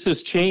 this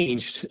has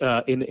changed.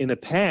 In the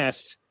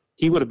past,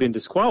 he would have been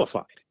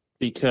disqualified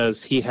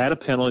because he had a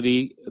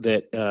penalty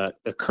that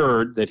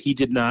occurred that he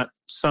did not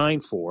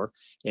sign for,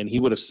 and he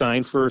would have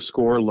signed for a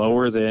score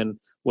lower than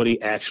what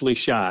he actually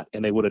shot,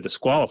 and they would have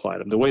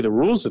disqualified him. The way the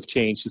rules have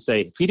changed to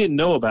say if he didn't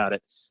know about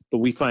it, but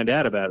we find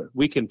out about it,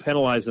 we can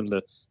penalize him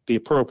the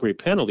appropriate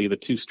penalty, the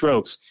 2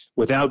 strokes,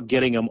 without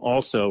getting him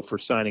also for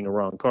signing a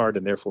wrong card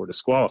and therefore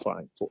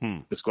disqualifying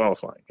him.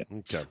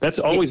 Okay. That's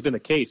always been the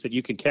case, that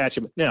you can catch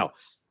him. Now,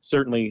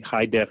 certainly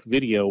high-def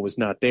video was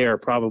not there.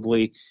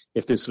 Probably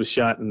if this was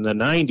shot in the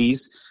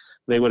 90s,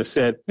 they would have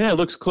said, it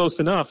looks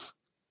close enough.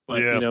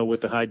 But,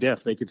 with the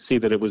high-def, they could see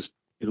that it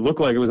looked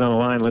like it was on the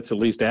line. Let's at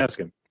least ask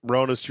him.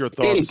 Ronis, your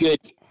thoughts? They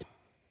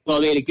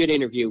had a good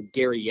interview.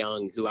 Gary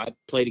Young, who I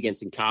played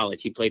against in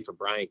college, he played for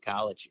Bryant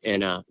College,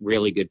 and a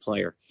really good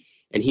player.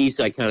 And he's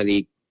like kind of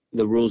the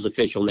rules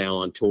official now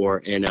on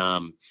tour. And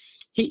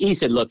he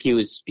said, look, he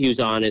was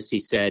honest. He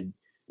said,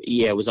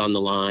 it was on the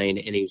line,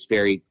 and he was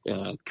very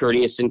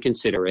courteous and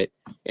considerate.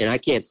 And I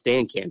can't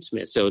stand Cam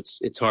Smith, so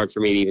it's hard for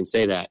me to even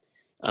say that.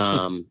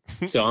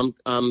 So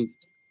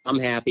I'm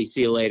happy.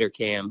 See you later,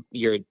 Cam.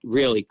 You're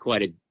really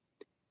quite a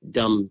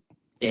dumb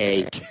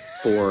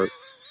for.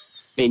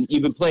 I mean,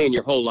 you've been playing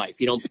your whole life.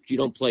 You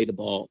don't play the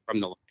ball from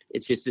the line.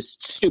 It's just the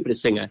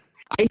stupidest thing.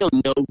 I know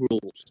no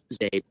rules,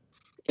 Zabe,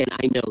 and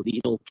I know that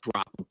you don't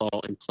drop the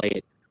ball and play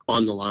it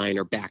on the line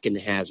or back in the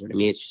hazard. I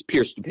mean, it's just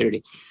pure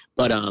stupidity.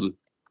 But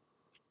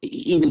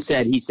he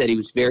said he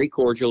was very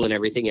cordial and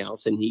everything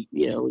else, and he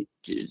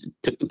just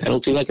took the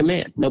penalty like a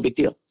man. No big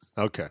deal.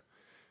 Okay.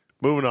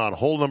 Moving on.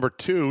 Hole number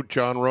 2,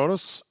 John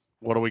Ronis.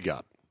 What do we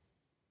got?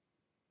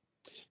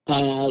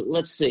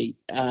 Let's see.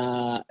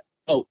 The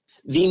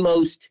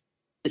most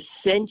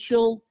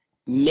essential,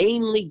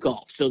 mainly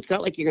golf. So it's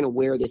not like you're going to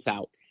wear this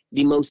out.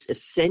 The most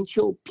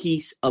essential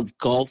piece of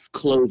golf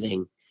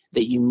clothing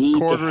that you need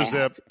to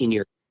have in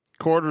your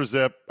quarter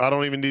zip. I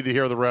don't even need to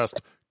hear the rest.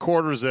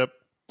 Quarter zip.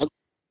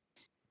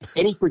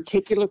 Any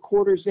particular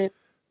quarter zip?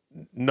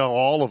 No,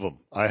 all of them.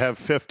 I have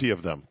 50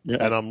 of them,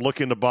 and I'm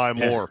looking to buy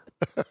more.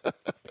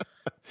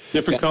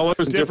 Different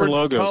colors, different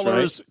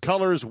logos,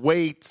 colors,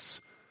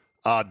 weights,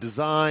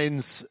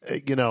 designs.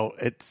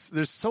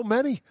 There's so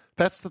many.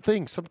 That's the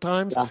thing.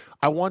 Sometimes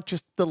I want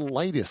just the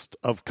lightest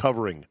of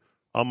covering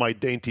on my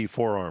dainty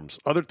forearms.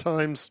 Other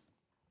times,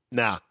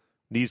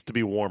 needs to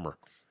be warmer.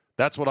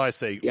 That's what I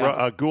say.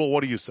 Ghoul,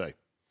 what do you say?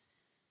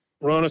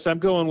 Ronis, I'm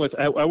going with,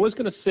 I was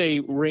going to say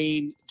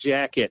rain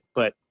jacket,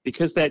 but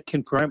because that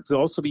can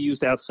also be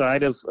used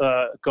outside of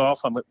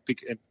golf,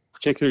 in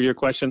particular your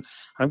question,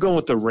 I'm going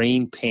with the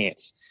rain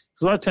pants.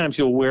 Because a lot of times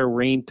you'll wear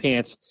rain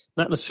pants,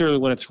 not necessarily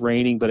when it's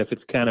raining, but if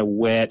it's kind of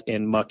wet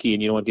and mucky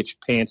and you don't want to get your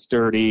pants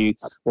dirty,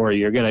 or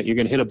you're gonna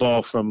hit a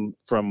ball from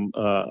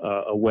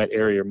a wet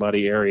area or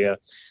muddy area.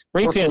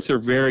 Rain pants are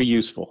very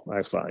useful,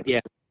 I find. Yeah,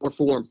 or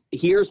for warmth.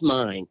 Here's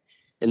mine.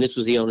 And this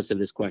was the onus of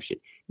this question.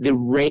 The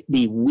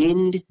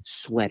wind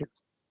sweater,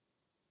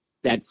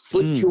 that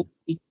FootJoy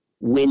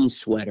wind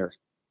sweater,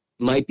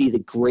 might be the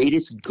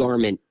greatest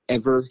garment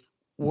ever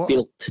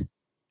built.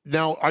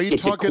 Now, are you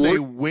talking a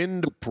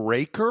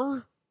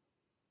windbreaker?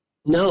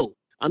 No,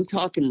 I'm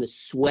talking the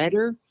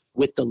sweater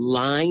with the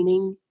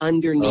lining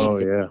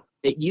underneath it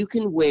that you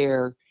can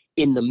wear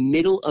in the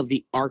middle of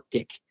the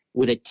Arctic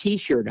with a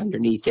T-shirt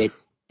underneath it.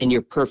 And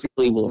you're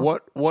perfectly warm.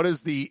 What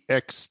is the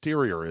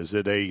exterior? Is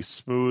it a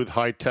smooth,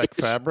 high-tech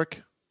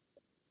fabric?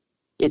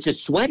 It's a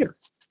sweater.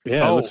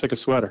 Yeah, it looks like a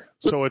sweater.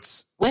 So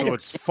it's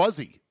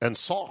fuzzy and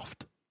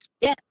soft.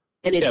 Yeah,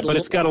 and but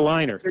it's got a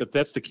liner.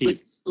 That's the key.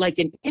 Like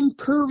an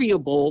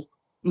impermeable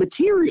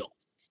material.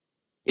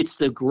 It's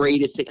the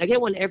greatest thing. I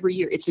get one every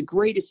year. It's the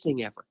greatest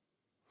thing ever.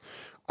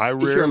 I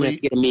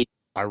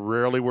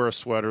rarely wear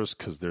sweaters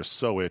because they're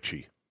so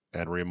itchy,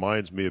 and it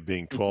reminds me of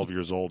being 12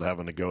 years old,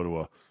 having to go to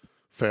a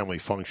family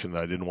function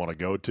that I didn't want to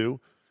go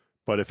to.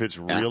 But if it's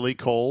really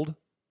cold,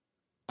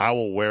 I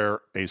will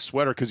wear a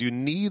sweater because you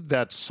need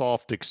that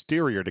soft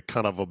exterior to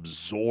kind of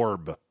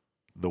absorb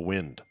the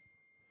wind.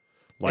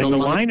 Like the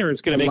liner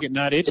is going to make it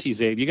not itchy,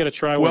 Zabe. You got to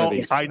try one of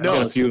these. I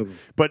know,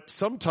 but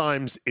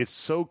sometimes it's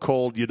so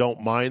cold you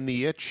don't mind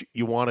the itch.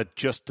 You want it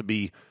just to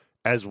be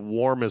as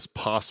warm as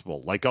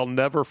possible. Like I'll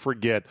never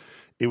forget,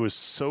 it was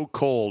so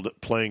cold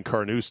playing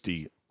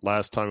Carnoustie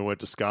last time we went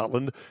to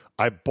Scotland.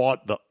 I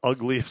bought the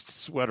ugliest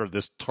sweater,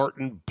 this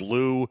tartan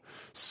blue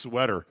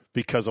sweater,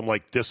 because I'm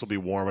like, this will be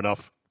warm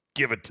enough.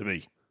 Give it to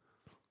me.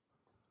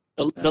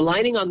 The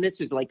lining on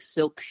this is like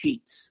silk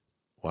sheets.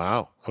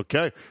 Wow.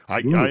 Okay.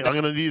 I'm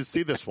going to need to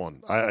see this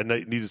one. I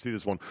need to see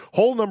this one.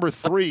 Hole number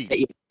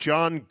 3,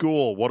 John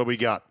Ghoul. What do we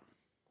got?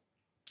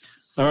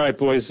 All right,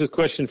 boys. This is a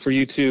question for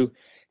you two.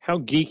 How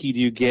geeky do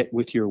you get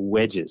with your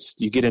wedges?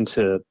 Do you get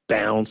into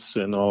bounce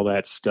and all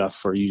that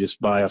stuff, or you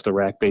just buy off the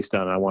rack based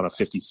on I want a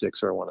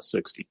 56 or I want a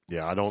 60?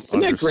 Yeah, I don't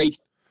understand.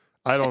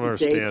 I don't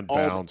understand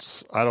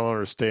bounce. I don't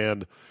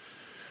understand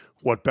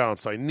what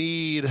bounce I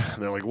need.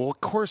 And they're like, well,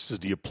 what courses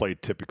do you play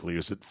typically?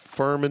 Is it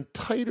firm and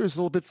tight, or is it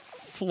a little bit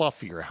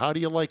fluffier? How do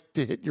you like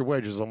to hit your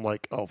wedges? I'm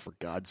like, oh, for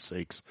God's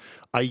sakes.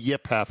 I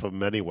yip half of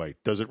them anyway.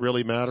 Does it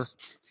really matter?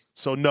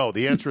 So, no,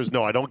 the answer is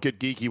no. I don't get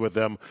geeky with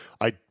them.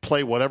 I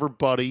play whatever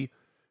Buddy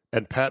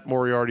and Pat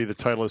Moriarty, the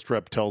Titleist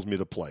rep, tells me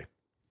to play.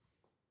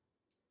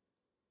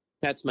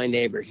 That's my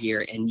neighbor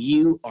here, and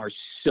you are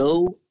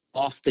so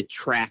off the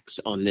tracks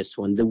on this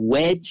one. The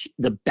wedge,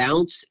 the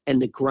bounce,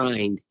 and the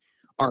grind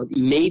are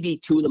maybe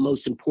two of the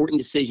most important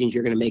decisions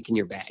you're going to make in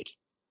your bag.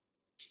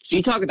 So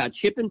you talk about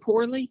chipping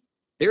poorly.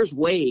 There's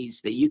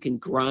ways that you can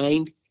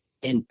grind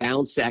and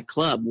bounce that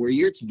club where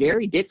it's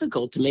very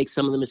difficult to make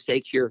some of the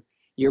mistakes you're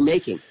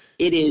making.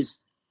 It is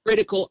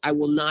critical. I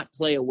will not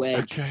play a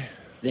wedge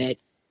that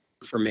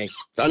for me.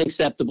 It's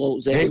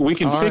unacceptable, Zabe. Hey, we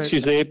can fix you,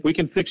 Zabe. We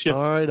can fix you.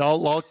 All right,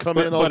 I'll come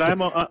in.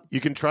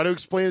 You can try to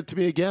explain it to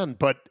me again,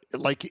 but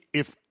like,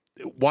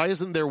 why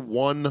isn't there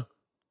one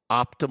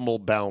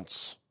optimal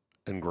bounce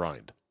and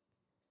grind?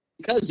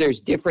 Because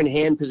there's different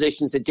hand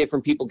positions that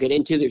different people get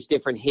into. There's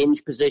different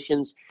hinge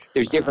positions.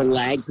 There's different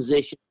lag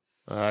positions,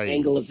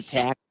 angle of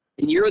attack.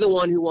 And you're the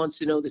one who wants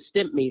to know the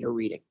stimp meter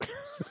reading.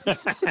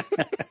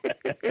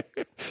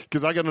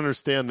 Because I can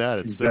understand that.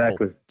 It's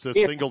simple. It's a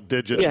single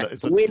digit. Yeah.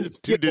 It's a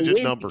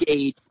two-digit number.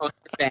 Gauge on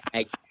your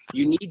bag.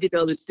 You need to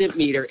know the stimp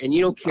meter, and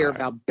you don't care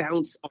about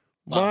bounce.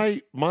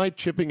 My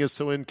chipping is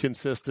so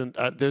inconsistent.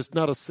 There's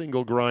not a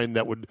single grind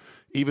that would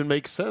even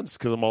make sense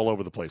because I'm all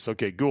over the place.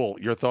 Okay, Ghoul,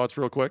 your thoughts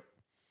real quick?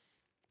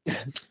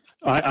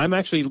 I'm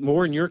actually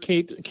more in your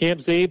camp,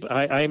 Zabe.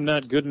 I am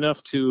not good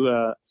enough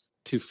to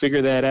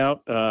figure that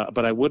out,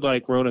 but I would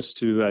like Ronis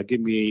to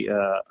give me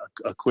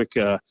a quick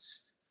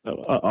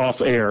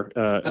off-air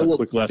a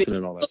quick lesson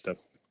and all that stuff.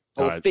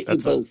 All right,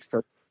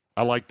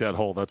 I like that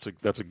hole. That's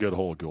a good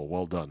hole, Ghoul.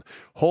 Well done.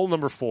 Hole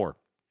number 4.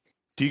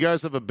 Do you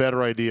guys have a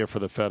better idea for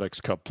the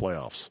FedEx Cup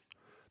playoffs?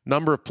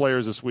 Number of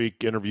players this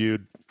week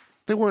interviewed.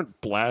 They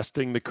weren't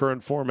blasting the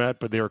current format,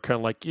 but they were kind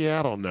of like, yeah,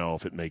 I don't know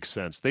if it makes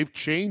sense. They've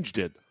changed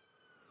it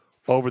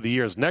over the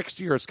years. Next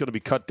year, it's going to be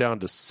cut down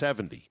to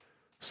 70.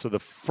 So the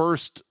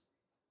first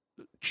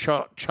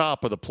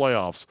chop of the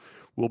playoffs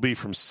will be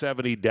from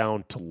 70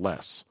 down to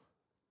less.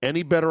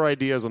 Any better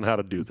ideas on how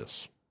to do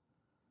this?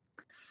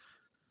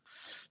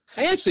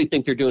 I actually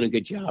think they're doing a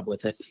good job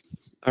with it.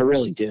 I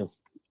really do.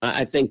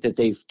 I think that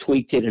they've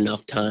tweaked it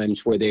enough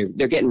times where they're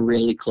getting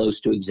really close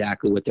to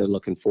exactly what they're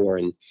looking for.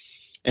 And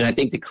I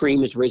think the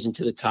cream has risen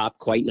to the top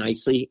quite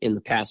nicely in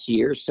the past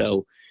year.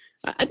 So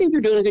I think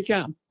they're doing a good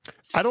job.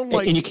 I don't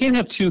like... And you can't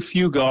have too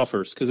few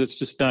golfers because it's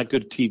just not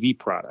good TV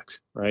product,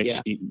 right?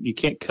 Yeah. You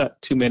can't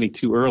cut too many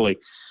too early.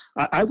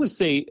 I would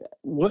say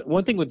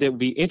one thing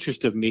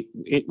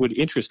that would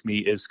interest me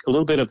is a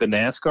little bit of the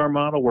NASCAR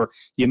model where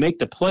you make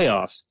the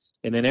playoffs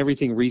and then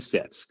everything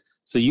resets.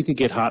 So you could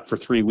get hot for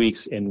 3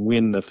 weeks and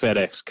win the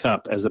FedEx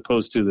Cup, as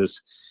opposed to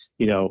this,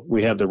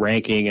 we have the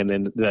ranking and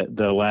then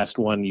the last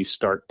one you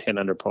start 10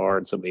 under par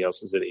and somebody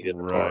else is at 8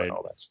 under par and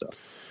all that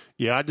stuff.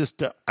 Yeah,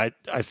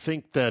 I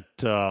think that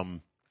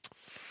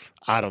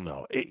I don't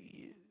know.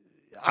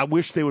 I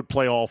wish they would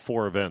play all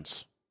 4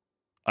 events.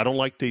 I don't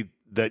like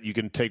that you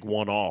can take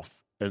one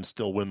off and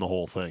still win the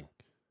whole thing.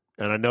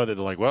 And I know that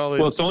they're like, well,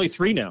 it's only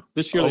 3 now.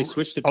 This year they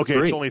switched it to 3.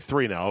 Okay, it's only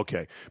 3 now.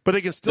 Okay, but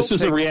they can still. This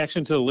is a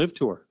reaction to the Live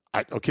Tour.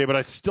 But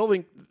I still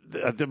think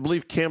I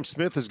believe Cam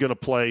Smith is going to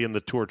play in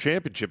the Tour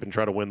Championship and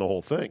try to win the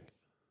whole thing,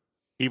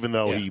 even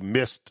though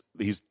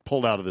he's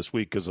pulled out of this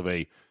week because of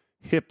a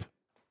hip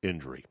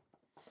injury.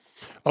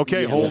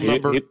 Okay, hole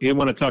number. You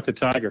want to talk to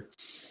Tiger?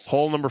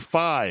 Hole number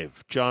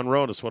 5, John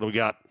Ronis. What do we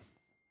got?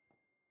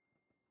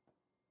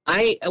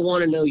 I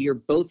want to know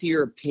both of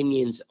your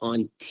opinions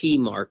on tee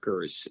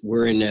markers.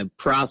 We're in a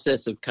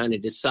process of kind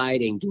of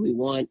deciding, do we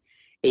want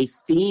a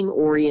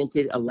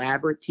theme-oriented,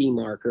 elaborate tee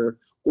marker,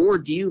 or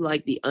do you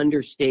like the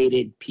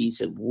understated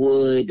piece of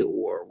wood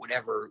or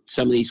whatever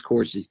some of these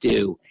courses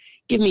do?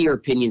 Give me your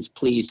opinions,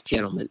 please,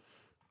 gentlemen.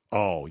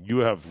 Oh, you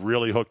have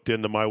really hooked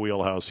into my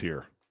wheelhouse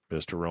here,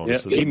 Mr.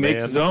 Ronis. Yeah, he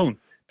makes his own.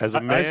 As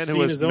a man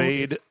who has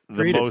made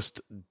the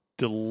most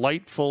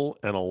delightful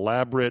and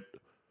elaborate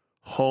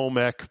not home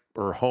ec.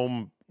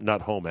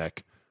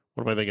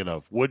 What am I thinking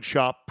of? Wood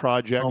shop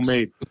projects.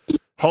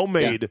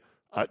 Homemade.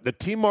 Yeah. The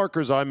tee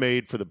markers I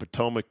made for the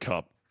Potomac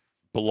Cup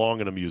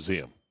belong in a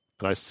museum.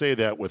 And I say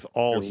that with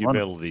all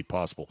humility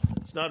possible.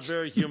 It's not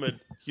very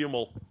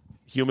humil.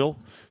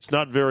 It's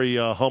not very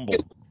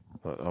humble.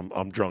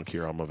 I'm drunk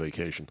here. I'm on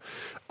vacation.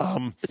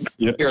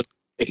 The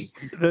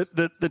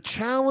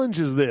challenge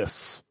is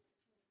this.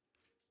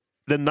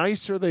 The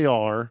nicer they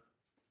are,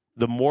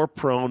 the more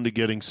prone to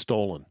getting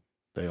stolen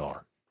they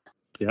are.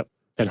 Yep.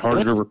 And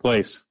harder to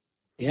replace.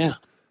 Yeah.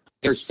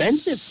 They're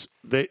expensive.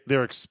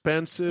 They're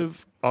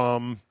expensive.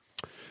 Also,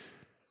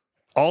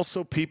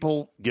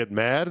 people get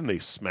mad and they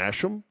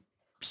smash them,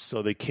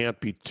 so they can't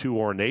be too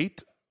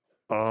ornate.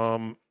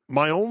 My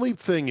only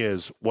thing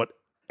is,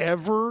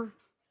 whatever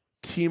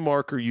tee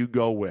marker you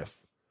go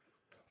with,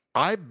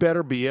 I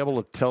better be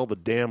able to tell the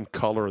damn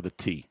color of the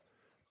tee.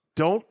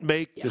 Don't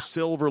make the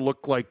silver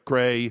look like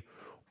gray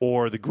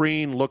or the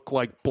green look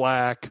like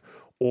black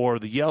or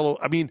the yellow.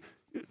 I mean,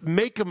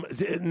 make them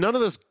none of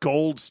this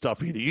gold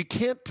stuff either. You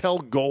can't tell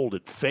gold;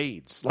 it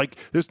fades. Like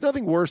there's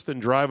nothing worse than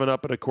driving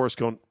up at a course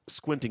going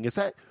squinting. Is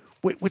that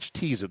which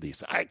tees are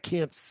these? I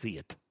can't see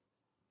it.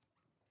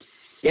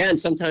 Yeah, and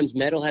sometimes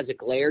metal has a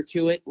glare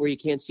to it where you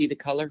can't see the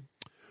color.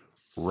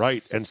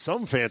 Right, and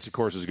some fancy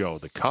courses go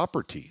the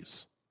copper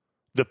tees,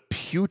 the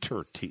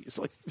pewter tees.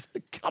 Like,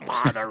 come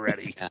on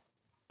already.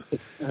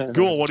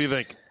 Cool. What do you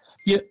think?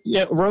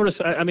 Yeah,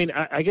 Ronis. I mean,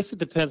 I guess it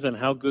depends on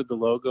how good the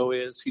logo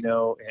is,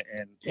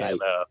 and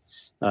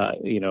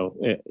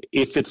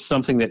if it's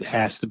something that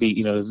has to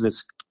be,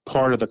 this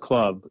part of the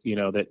club,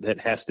 that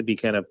has to be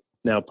kind of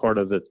now part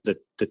of the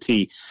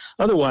tee.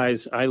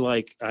 Otherwise,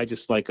 I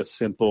just like a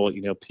simple,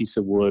 piece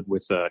of wood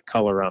with a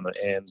color on the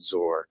ends,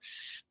 or,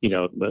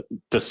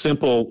 the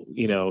simple,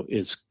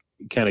 is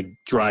kind of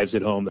drives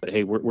it home that,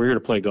 hey, we're here to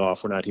play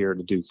golf. We're not here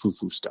to do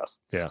foo-foo stuff.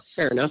 Yeah.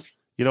 Fair enough.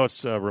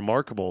 What's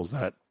remarkable is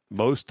that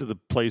most of the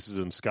places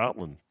in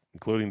Scotland,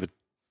 including the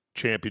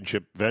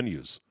championship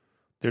venues,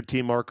 their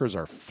tee markers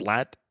are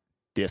flat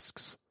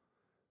discs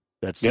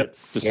that sit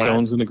the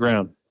stones in the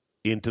ground.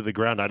 Into the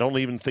ground. I don't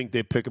even think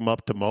they pick them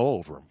up to mow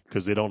over them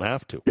because they don't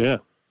have to. Yeah.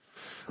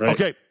 Right.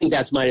 Okay. I think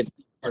that's might have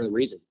been part of the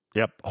reason.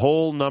 Yep.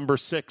 Hole number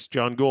 6,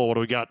 John Gould. What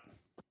do we got?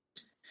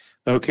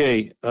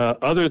 Okay.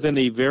 Other than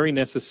the very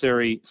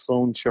necessary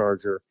phone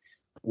charger,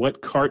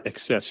 what cart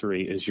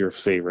accessory is your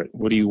favorite?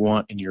 What do you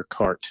want in your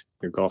cart,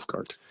 your golf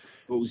cart?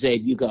 Jose,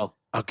 you go.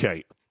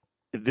 Okay.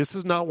 This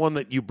is not one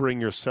that you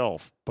bring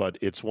yourself, but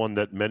it's one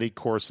that many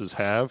courses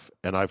have,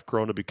 and I've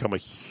grown to become a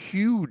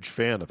huge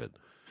fan of it.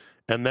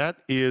 And that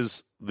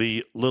is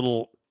the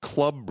little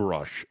club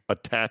brush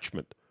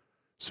attachment.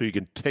 So you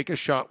can take a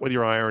shot with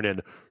your iron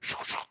and,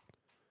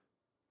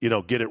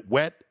 get it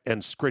wet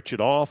and scritch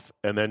it off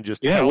and then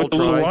just towel with the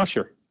dry. little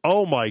washer.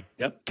 Oh, my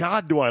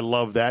God, do I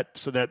love that.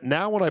 So that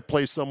now when I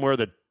play somewhere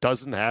that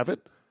doesn't have it,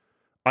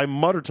 I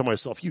mutter to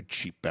myself, you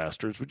cheap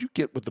bastards, would you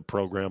get with the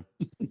program?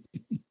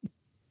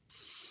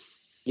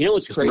 You know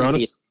what's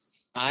crazy?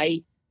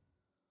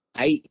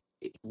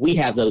 We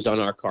have those on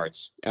our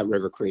carts at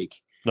River Creek.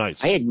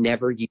 Nice. I had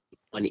never used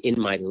one in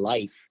my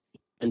life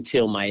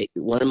until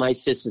one of my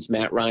assistants,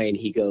 Matt Ryan,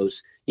 he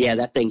goes, yeah,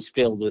 that thing's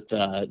filled with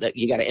that.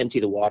 You got to empty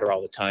the water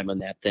all the time on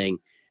that thing.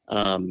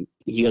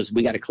 He goes,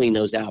 we got to clean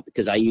those out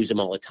because I use them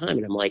all the time.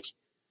 And I'm like,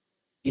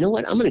 you know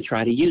what? I'm going to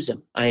try to use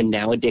them. I am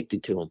now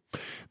addicted to them.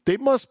 They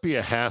must be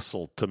a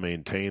hassle to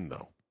maintain,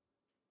 though.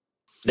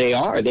 They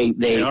are.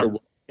 They are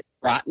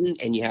rotten,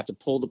 and you have to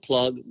pull the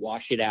plug,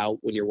 wash it out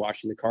when you're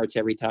washing the carts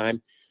every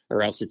time,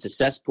 or else it's a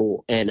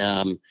cesspool.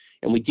 And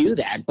we do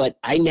that. But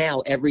I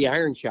now, every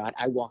iron shot,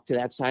 I walk to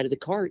that side of the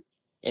cart,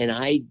 and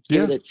I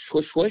give it a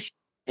swoosh, swoosh,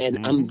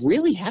 and I'm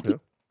really happy.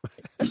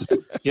 Yeah.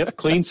 Yep,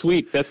 clean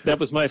sweep. That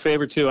was my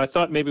favorite, too. I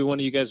thought maybe one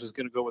of you guys was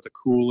going to go with a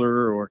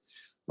cooler or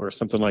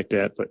something like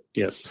that. But,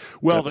 yes,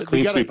 well,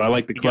 clean sweep. I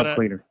like the club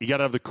cleaner. You got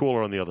to have the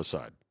cooler on the other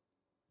side.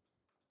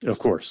 Of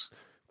course.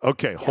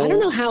 Okay. I don't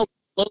know how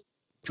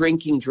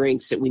drinking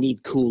drinks that we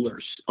need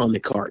coolers on the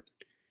cart.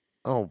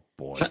 Oh,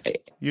 boy.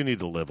 You need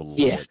to live a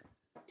little bit.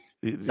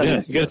 You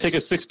got to take a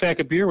 6-pack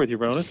of beer with you,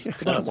 Ronas.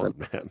 Come on,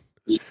 man.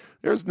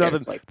 There's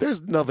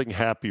nothing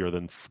happier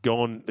than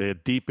going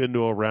deep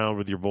into a round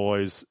with your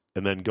boys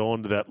and then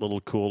going to that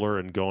little cooler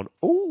and going,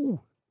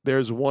 oh,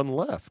 there's one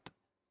left.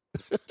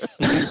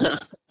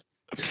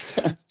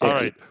 All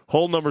right,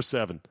 hole number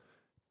 7.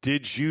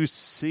 Did you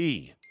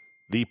see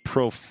the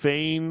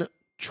profane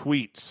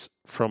tweets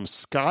from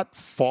Scott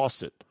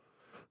Fawcett,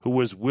 who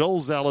was Will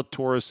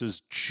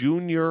Zalatoris'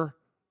 junior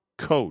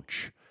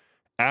coach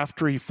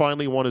after he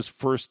finally won his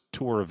first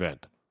tour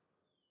event?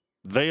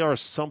 They are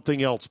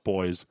something else,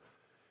 boys.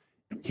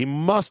 He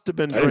must have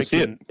been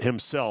drinking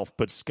himself,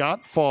 but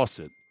Scott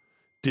Fawcett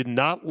did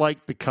not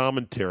like the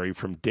commentary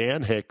from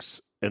Dan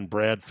Hicks and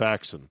Brad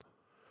Faxon.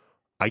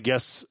 I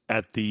guess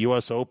at the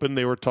U.S. Open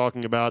they were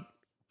talking about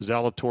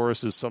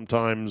Zalatoris'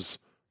 sometimes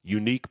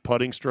unique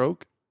putting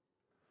stroke.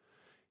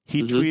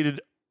 He tweeted,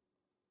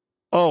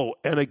 oh,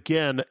 and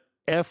again,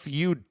 F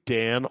you,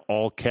 Dan,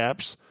 all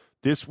caps.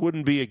 This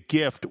wouldn't be a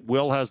gift.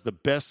 Will has the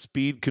best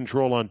speed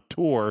control on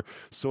tour,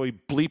 so he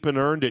bleeping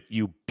earned it,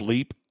 you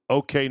bleep.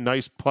 Okay,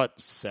 nice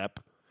putt, Sepp.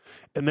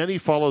 And then he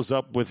follows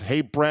up with,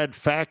 hey, Brad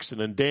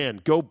Faxon and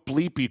Dan, go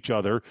bleep each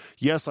other.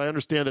 Yes, I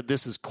understand that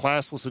this is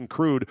classless and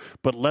crude,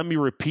 but let me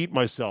repeat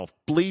myself.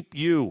 Bleep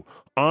you.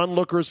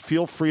 Onlookers,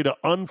 feel free to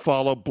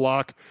unfollow,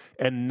 block,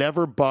 and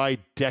never buy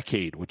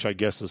Decade, which I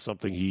guess is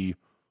something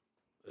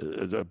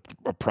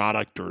a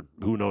product or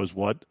who knows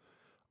what.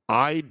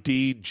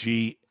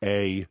 IDGAF.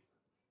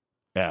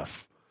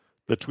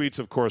 The tweets,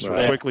 of course,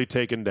 were quickly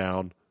taken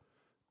down,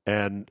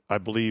 and I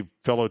believe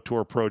fellow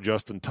Tour Pro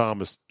Justin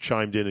Thomas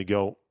chimed in and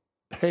go,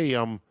 hey,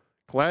 I'm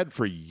glad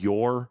for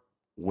your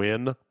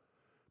win,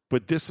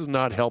 but this is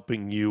not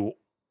helping you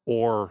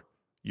or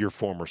your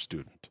former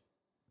student.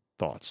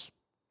 Thoughts?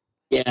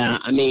 Yeah,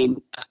 I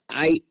mean,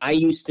 I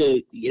used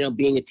to,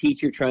 being a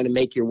teacher, trying to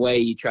make your way,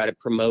 you try to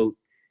promote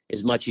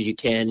as much as you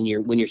can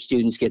when your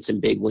students get some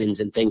big wins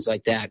and things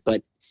like that.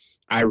 But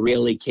I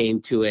really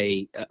came to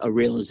a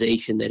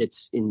realization that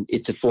it's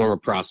a form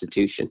of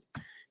prostitution.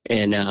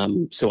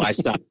 And so I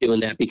stopped doing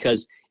that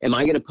because am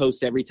I going to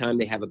post every time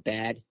they have a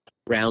bad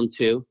round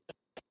too?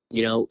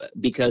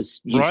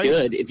 Because you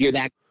should. If you're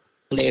that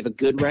when they have a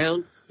good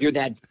round, you're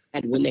that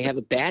bad when they have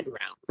a bad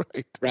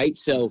round. Right?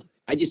 So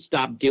I just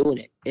stopped doing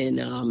it.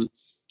 And,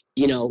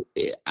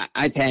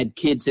 I've had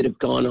kids that have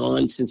gone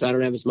on since I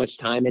don't have as much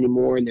time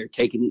anymore, and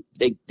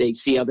they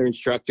see other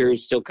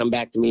instructors still come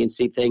back to me and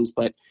see things.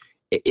 But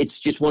it's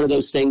just one of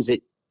those things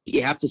that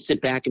you have to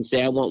sit back and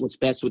say, I want what's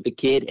best with the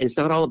kid. And it's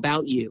not all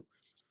about you.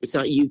 It's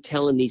not you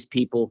telling these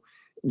people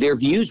their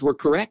views were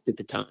correct at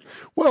the time.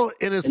 Well,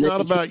 and it's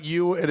not about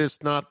you, and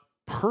it's not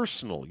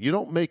personal. You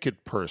don't make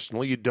it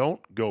personal. You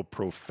don't go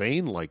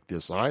profane like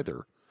this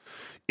either.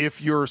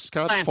 If you're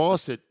Scott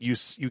Fawcett, you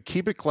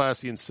keep it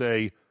classy and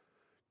say,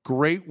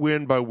 great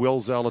win by Will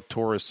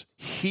Zalatoris.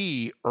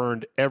 He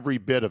earned every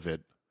bit of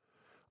it.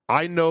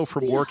 I know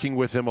from working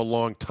with him a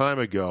long time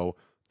ago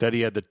that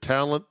he had the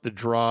talent, the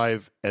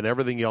drive, and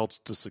everything else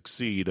to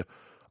succeed.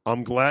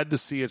 I'm glad to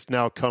see it's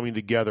now coming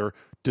together,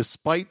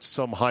 despite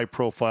some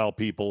high-profile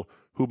people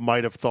who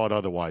might have thought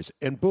otherwise.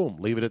 And boom,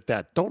 leave it at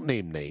that. Don't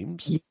name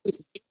names.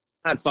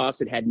 Scott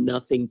Fawcett had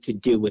nothing to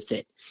do with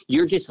it.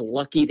 You're just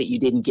lucky that you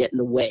didn't get in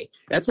the way.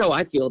 That's how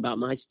I feel about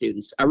my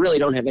students. I really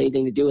don't have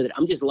anything to do with it.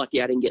 I'm just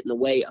lucky I didn't get in the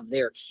way of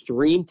their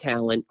extreme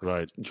talent,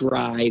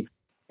 drive,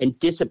 and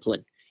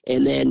discipline.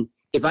 And then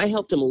if I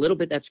helped them a little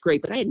bit, that's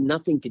great. But I had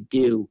nothing to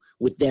do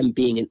with them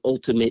being an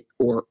ultimate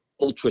or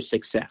ultra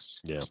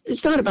success. Yeah.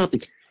 It's not about the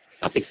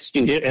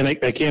student. Yeah, and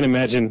I can't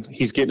imagine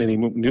he's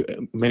getting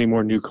many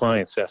more new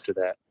clients after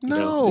that.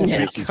 No,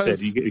 like you said,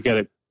 you got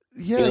to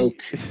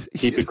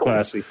keep it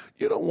classy.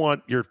 You don't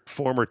want your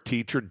former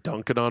teacher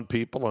dunking on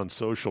people on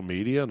social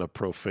media in a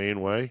profane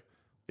way.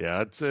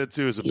 Yeah, it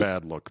was a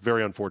bad look.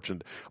 Very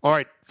unfortunate. All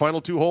right, final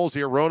 2 holes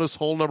here. Ronas,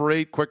 hole number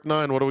 8, quick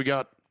 9. What do we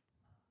got?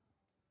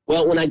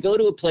 Well, when I go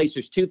to a place,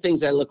 there's 2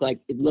 things I look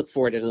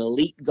for at an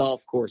elite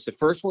golf course. The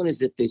first one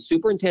is if the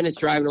superintendent's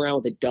driving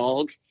around with a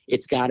dog,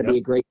 it's got to be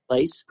a great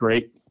place.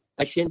 Great.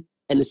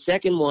 And And the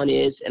second one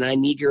is, and I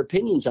need your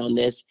opinions on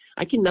this,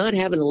 I cannot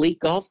have an elite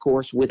golf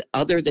course with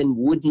other than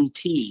wooden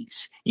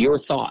tees. Your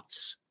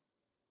thoughts?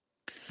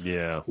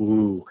 Yeah.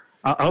 Ooh.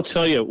 I'll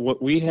tell you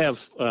what, we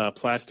have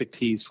plastic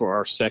tees for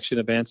our section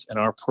events, and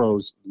our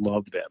pros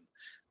love them.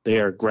 They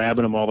are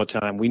grabbing them all the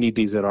time. We need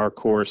these at our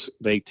course.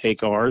 They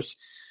take ours.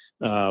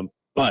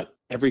 But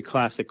every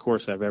classic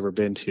course I've ever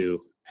been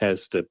to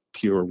has the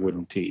pure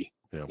wooden tee.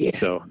 Yeah.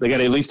 So they got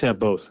to at least have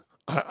both.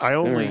 I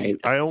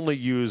only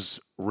use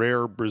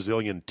rare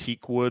Brazilian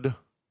teak wood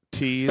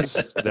tees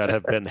that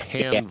have been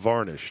hand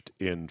varnished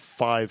in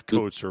 5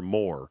 coats or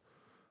more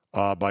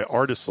by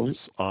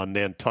artisans on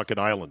Nantucket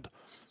Island.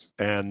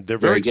 And they're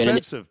very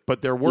expensive,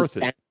 but they're worth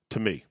it to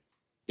me.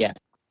 Yeah.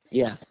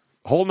 Yeah.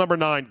 Hole number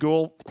 9,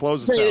 Ghoul,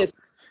 close us out.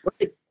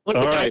 One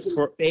of the guys in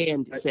the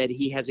band said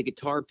he has a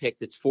guitar pick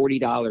that's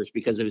 $40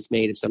 because it's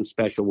made of some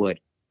special wood.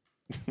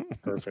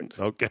 Perfect.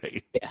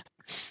 Okay. Yeah.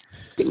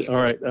 All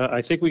right.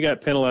 I think we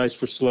got penalized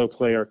for slow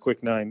play. Our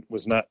quick 9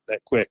 was not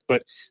that quick.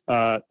 But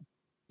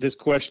this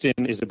question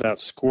is about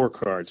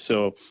scorecards.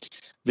 So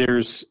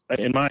there's,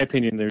 in my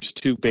opinion, there's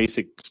 2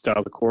 basic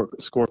styles of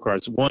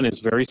scorecards. One is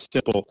very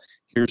simple.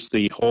 Here's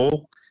the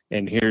hole,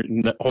 and here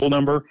hole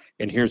number,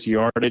 and here's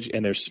yardage,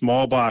 and there's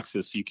small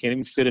boxes, so you can't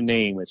even fit a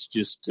name. It's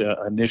just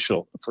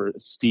initial for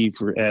Steve,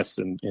 for S,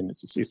 and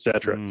et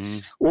cetera. Mm-hmm.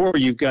 Or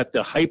you've got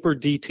the hyper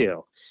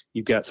detail.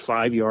 You've got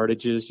 5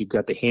 yardages. You've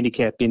got the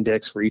handicap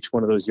index for each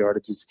one of those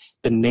yardages,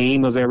 the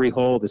name of every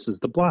hole. This is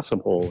the blossom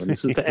hole, and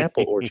this is the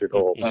apple orchard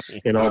hole,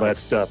 and all that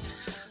stuff.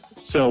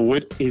 So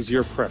what is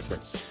your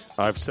preference?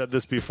 I've said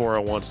this before. I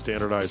want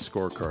standardized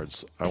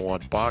scorecards. I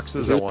want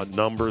boxes. I want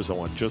numbers. I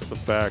want just the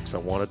facts. I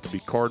want it to be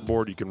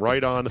cardboard you can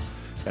write on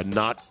and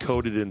not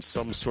coated in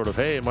some sort of,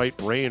 hey, it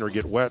might rain or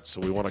get wet, so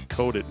we want to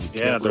coat it.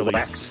 And the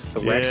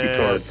waxy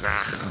card.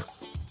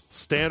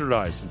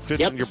 Standardized and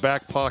fits in your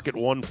back pocket,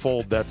 one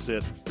fold. That's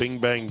it. Bing,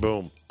 bang,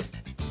 boom.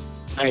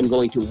 I am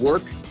going to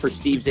work for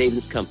Steve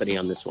Zavin's company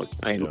on this one.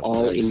 I am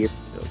in your...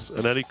 Yes,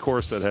 and any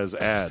course that has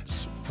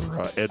ads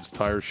for Ed's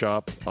Tire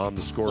Shop on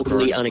the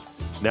scorecard.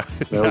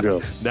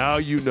 Now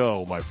you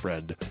know, my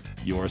friend,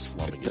 you're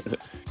slumming it.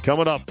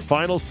 Coming up,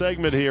 final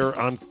segment here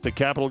on the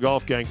Capital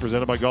Golf Gang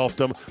presented by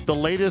Golfdom. The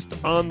latest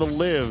on the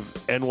live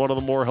and one of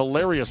the more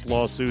hilarious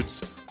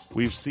lawsuits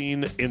we've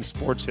seen in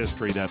sports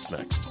history. That's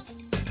next.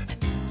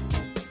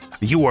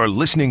 You are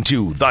listening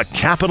to the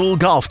Capital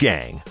Golf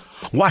Gang,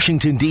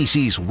 Washington,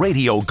 D.C.'s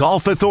radio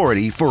golf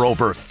authority for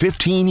over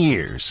 15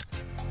 years.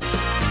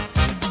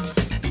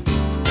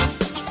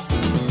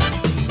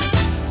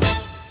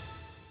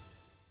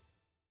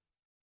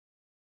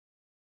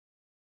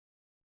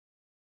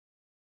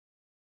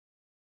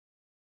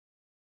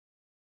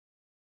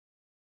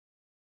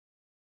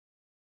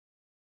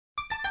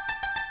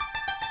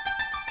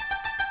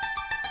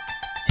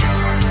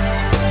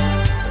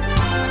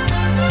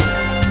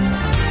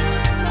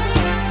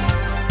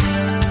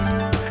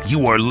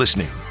 You are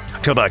listening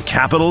to the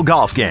Capital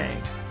Golf Gang.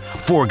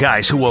 4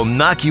 guys who will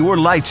knock your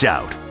lights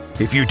out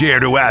if you dare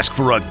to ask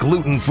for a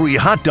gluten-free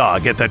hot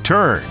dog at the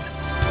turn.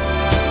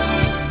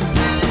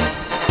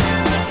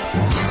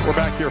 We're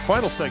back here.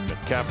 Final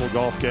segment, Capital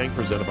Golf Gang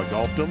presented by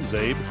Golfdom.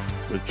 Zabe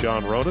with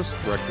John Ronis,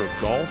 Director of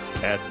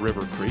Golf at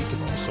River Creek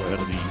and also head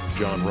of the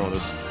John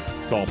Ronis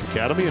Golf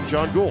Academy, and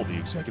John Gould, the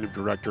Executive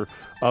Director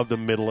of the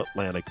Middle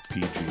Atlantic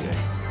PGA.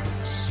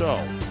 So,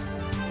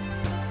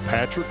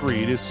 Patrick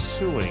Reed is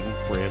suing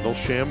Brandel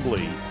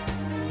Chamblee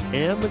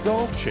and the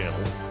Golf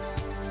Channel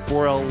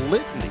for a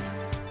litany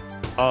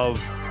of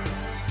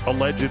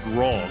alleged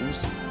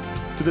wrongs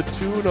to the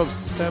tune of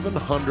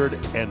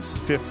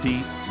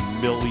 $750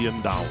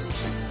 million.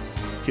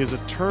 His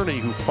attorney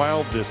who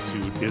filed this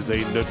suit is a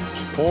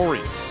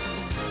notorious,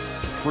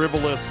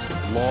 frivolous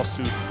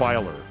lawsuit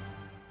filer.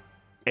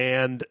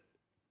 And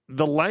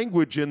the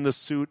language in the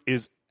suit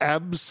is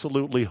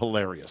absolutely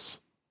hilarious.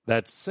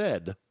 That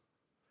said,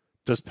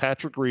 does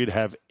Patrick Reed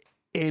have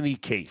any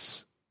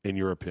case, in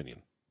your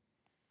opinion?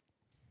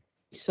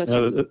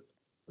 The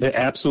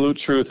absolute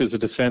truth is a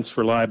defense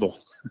for libel.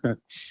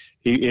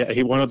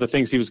 He one of the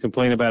things he was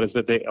complaining about is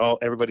that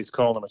everybody's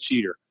calling him a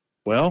cheater.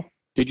 Well,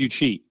 did you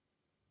cheat?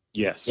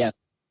 Yes. Yeah.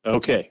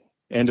 Okay.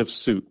 End of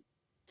suit.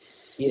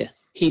 Yeah.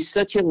 He's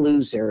such a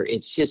loser.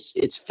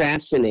 It's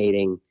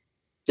fascinating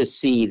to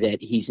see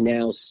that he's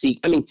now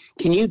I mean,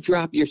 can you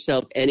drop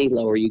yourself any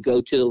lower? You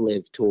go to the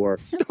Live Tour,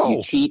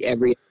 you cheat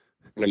every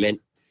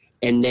tournament,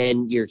 and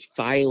then you're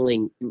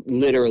filing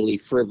literally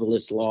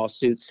frivolous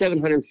lawsuits.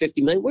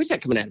 $750 million. Where's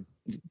that coming out of?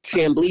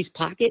 Chamblee's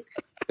pocket?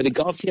 For the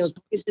Golf Channel's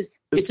pocket?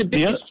 It's the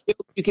biggest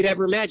joke you could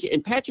ever imagine.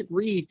 And Patrick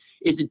Reed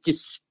is a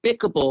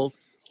despicable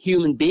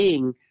human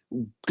being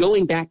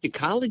going back to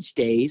college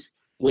days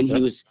when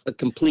he was a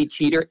complete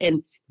cheater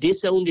and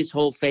disowned his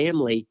whole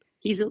family.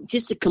 He's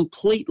just a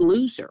complete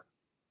loser.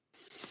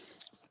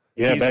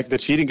 Yeah, the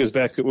cheating goes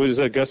back to, it was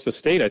Augusta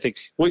State, I think.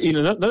 Well,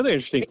 another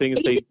interesting thing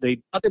is they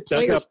other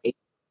players.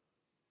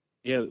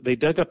 They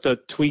dug up the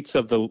tweets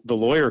of the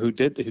lawyer who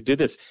did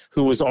this,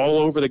 who was all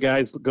over the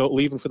guys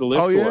leaving for the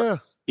Live Tour. Yeah.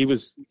 He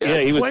was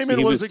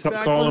Klayman was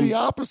exactly calling the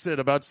opposite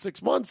about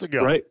 6 months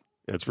ago. Right.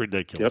 It's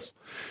ridiculous.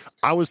 Yep.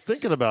 I was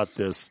thinking about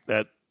this,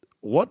 that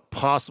what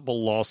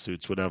possible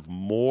lawsuits would have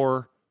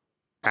more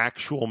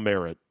actual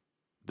merit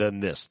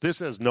than this? This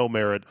has no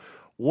merit.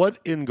 What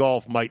in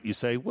golf might you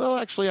say, well,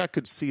 actually, I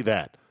could see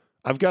that?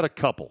 I've got a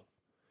couple.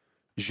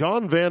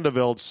 Jean Van de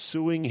Velde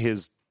suing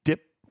his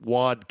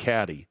dipwad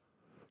caddy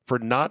for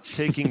not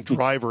taking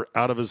driver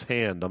out of his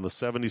hand on the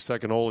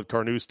 72nd hole at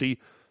Carnoustie.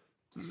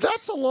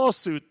 That's a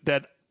lawsuit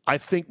that I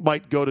think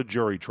might go to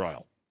jury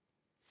trial.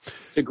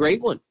 It's a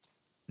great one.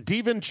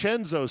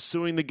 DiVincenzo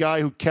suing the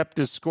guy who kept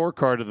his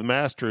scorecard of the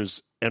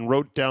Masters and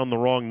wrote down the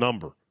wrong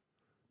number.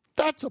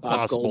 That's a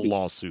possible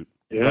lawsuit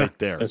right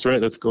there. That's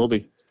right. That's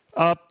Goldie.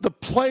 The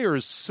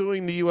players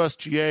suing the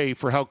USGA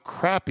for how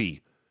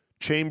crappy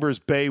Chambers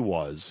Bay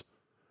was,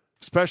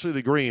 especially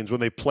the greens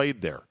when they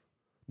played there.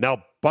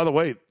 Now, by the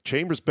way,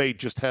 Chambers Bay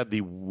just had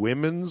the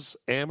women's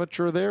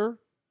amateur there.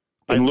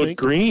 It looked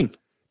green.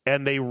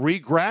 And they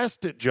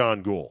regrassed it,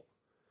 John Gould.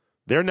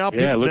 They're now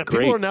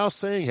people are now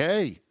saying,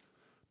 hey,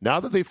 now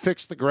that they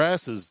fixed the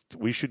grasses,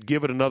 we should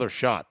give it another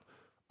shot.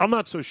 I'm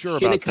not so sure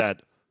about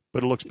that,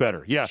 but it looks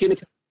better. Yeah.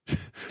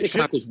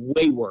 Shinnecock was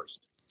way worse.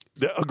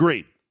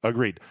 Agreed.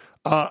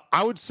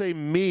 I would say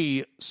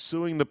me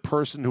suing the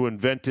person who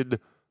invented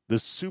the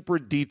super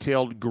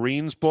detailed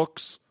greens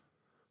books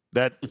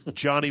that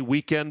Johnny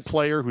Weekend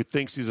player who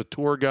thinks he's a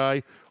tour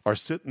guy are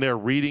sitting there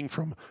reading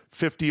from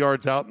 50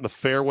 yards out in the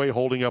fairway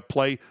holding up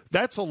play.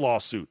 That's a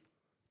lawsuit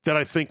that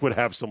I think would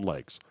have some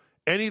legs.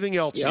 Anything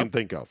else you can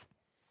think of?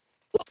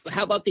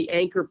 How about the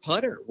anchor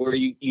putter where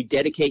you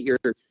dedicate your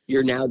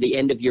now the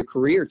end of your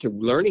career to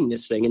learning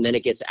this thing and then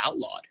it gets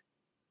outlawed?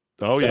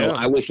 Oh, so yeah.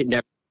 I wish it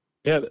never.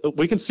 Yeah,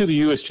 we can sue the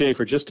USGA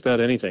for just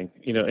about anything.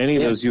 Any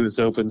of those U.S.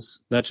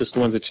 Opens, not just the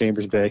ones at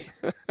Chambers Bay.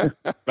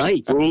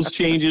 Right. Rules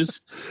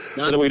changes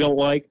that we don't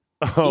like.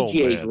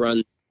 PGA's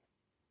run.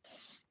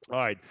 All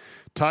right.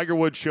 Tiger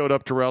Woods showed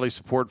up to rally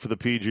support for the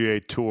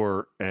PGA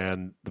Tour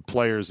and the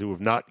players who have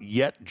not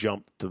yet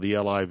jumped to the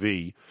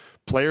LIV.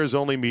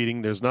 Players-only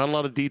meeting. There's not a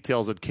lot of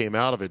details that came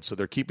out of it, so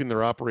they're keeping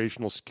their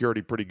operational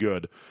security pretty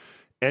good.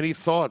 Any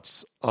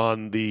thoughts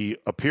on the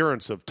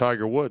appearance of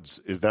Tiger Woods?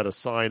 Is that a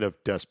sign of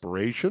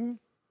desperation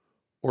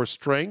or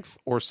strength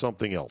or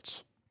something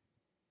else?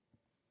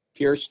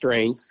 Pure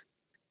strength.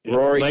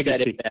 Rory said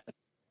it best.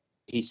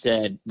 He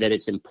said that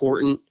it's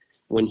important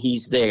when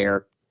he's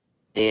there.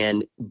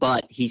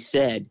 But he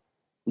said,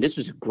 and this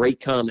was a great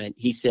comment,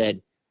 he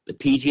said, the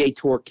PGA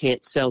Tour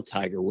can't sell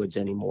Tiger Woods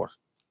anymore.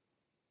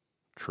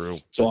 True.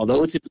 So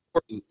although it's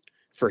important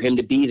for him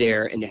to be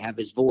there and to have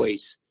his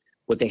voice,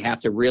 what they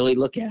have to really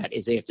look at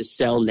is they have to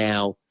sell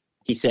now.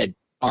 He said,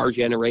 our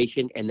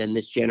generation and then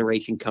this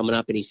generation coming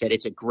up. And he said,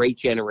 it's a great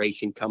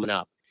generation coming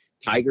up.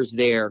 Tiger's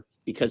there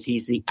because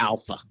he's the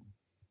alpha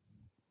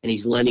and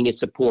he's lending his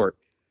support.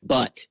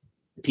 But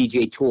the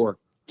PGA Tour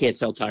can't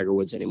sell Tiger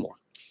Woods anymore.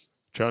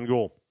 John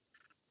Gould.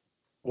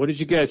 What did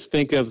you guys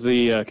think of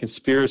the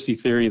conspiracy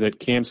theory that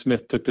Cam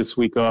Smith took this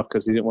week off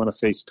because he didn't want to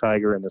face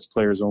Tiger in this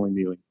players-only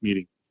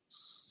meeting?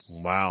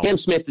 Wow. Cam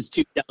Smith is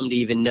too dumb to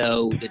even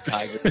know that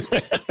Tiger.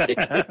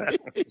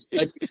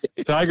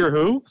 Tiger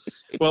who?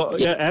 Well,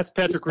 yeah, ask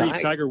Patrick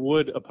Reed. Tiger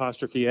Wood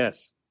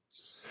 'S.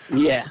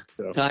 Yeah.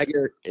 So.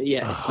 Tiger.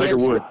 Yeah. Tiger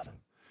Wood.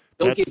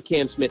 Don't give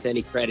Cam Smith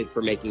any credit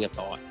for making a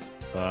thought.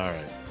 All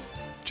right.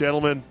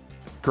 Gentlemen,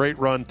 great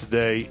run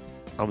today.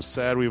 I'm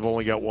sad we've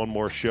only got one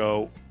more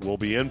show. We'll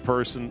be in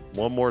person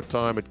one more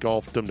time at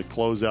Golfdom to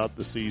close out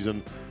the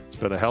season. It's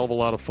been a hell of a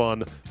lot of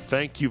fun.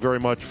 Thank you very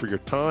much for your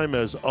time,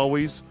 as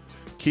always.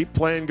 Keep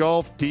playing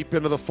golf deep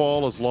into the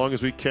fall as long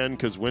as we can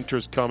because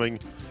winter's coming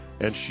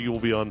and she will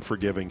be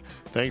unforgiving.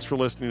 Thanks for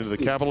listening to the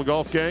Capital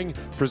Golf Gang,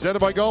 presented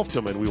by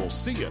Golfdom, and we will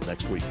see you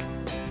next week.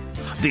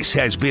 This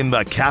has been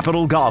the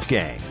Capital Golf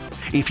Gang.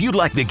 If you'd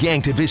like the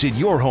gang to visit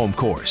your home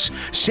course,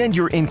 send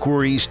your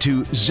inquiries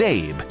to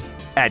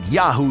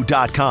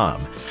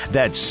zabe@yahoo.com.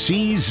 That's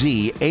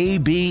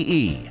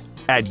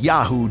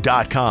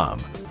CZABE@yahoo.com.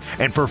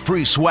 And for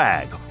free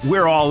swag,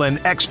 we're all in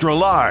extra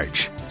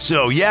large.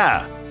 So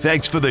yeah,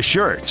 thanks for the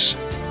shirts.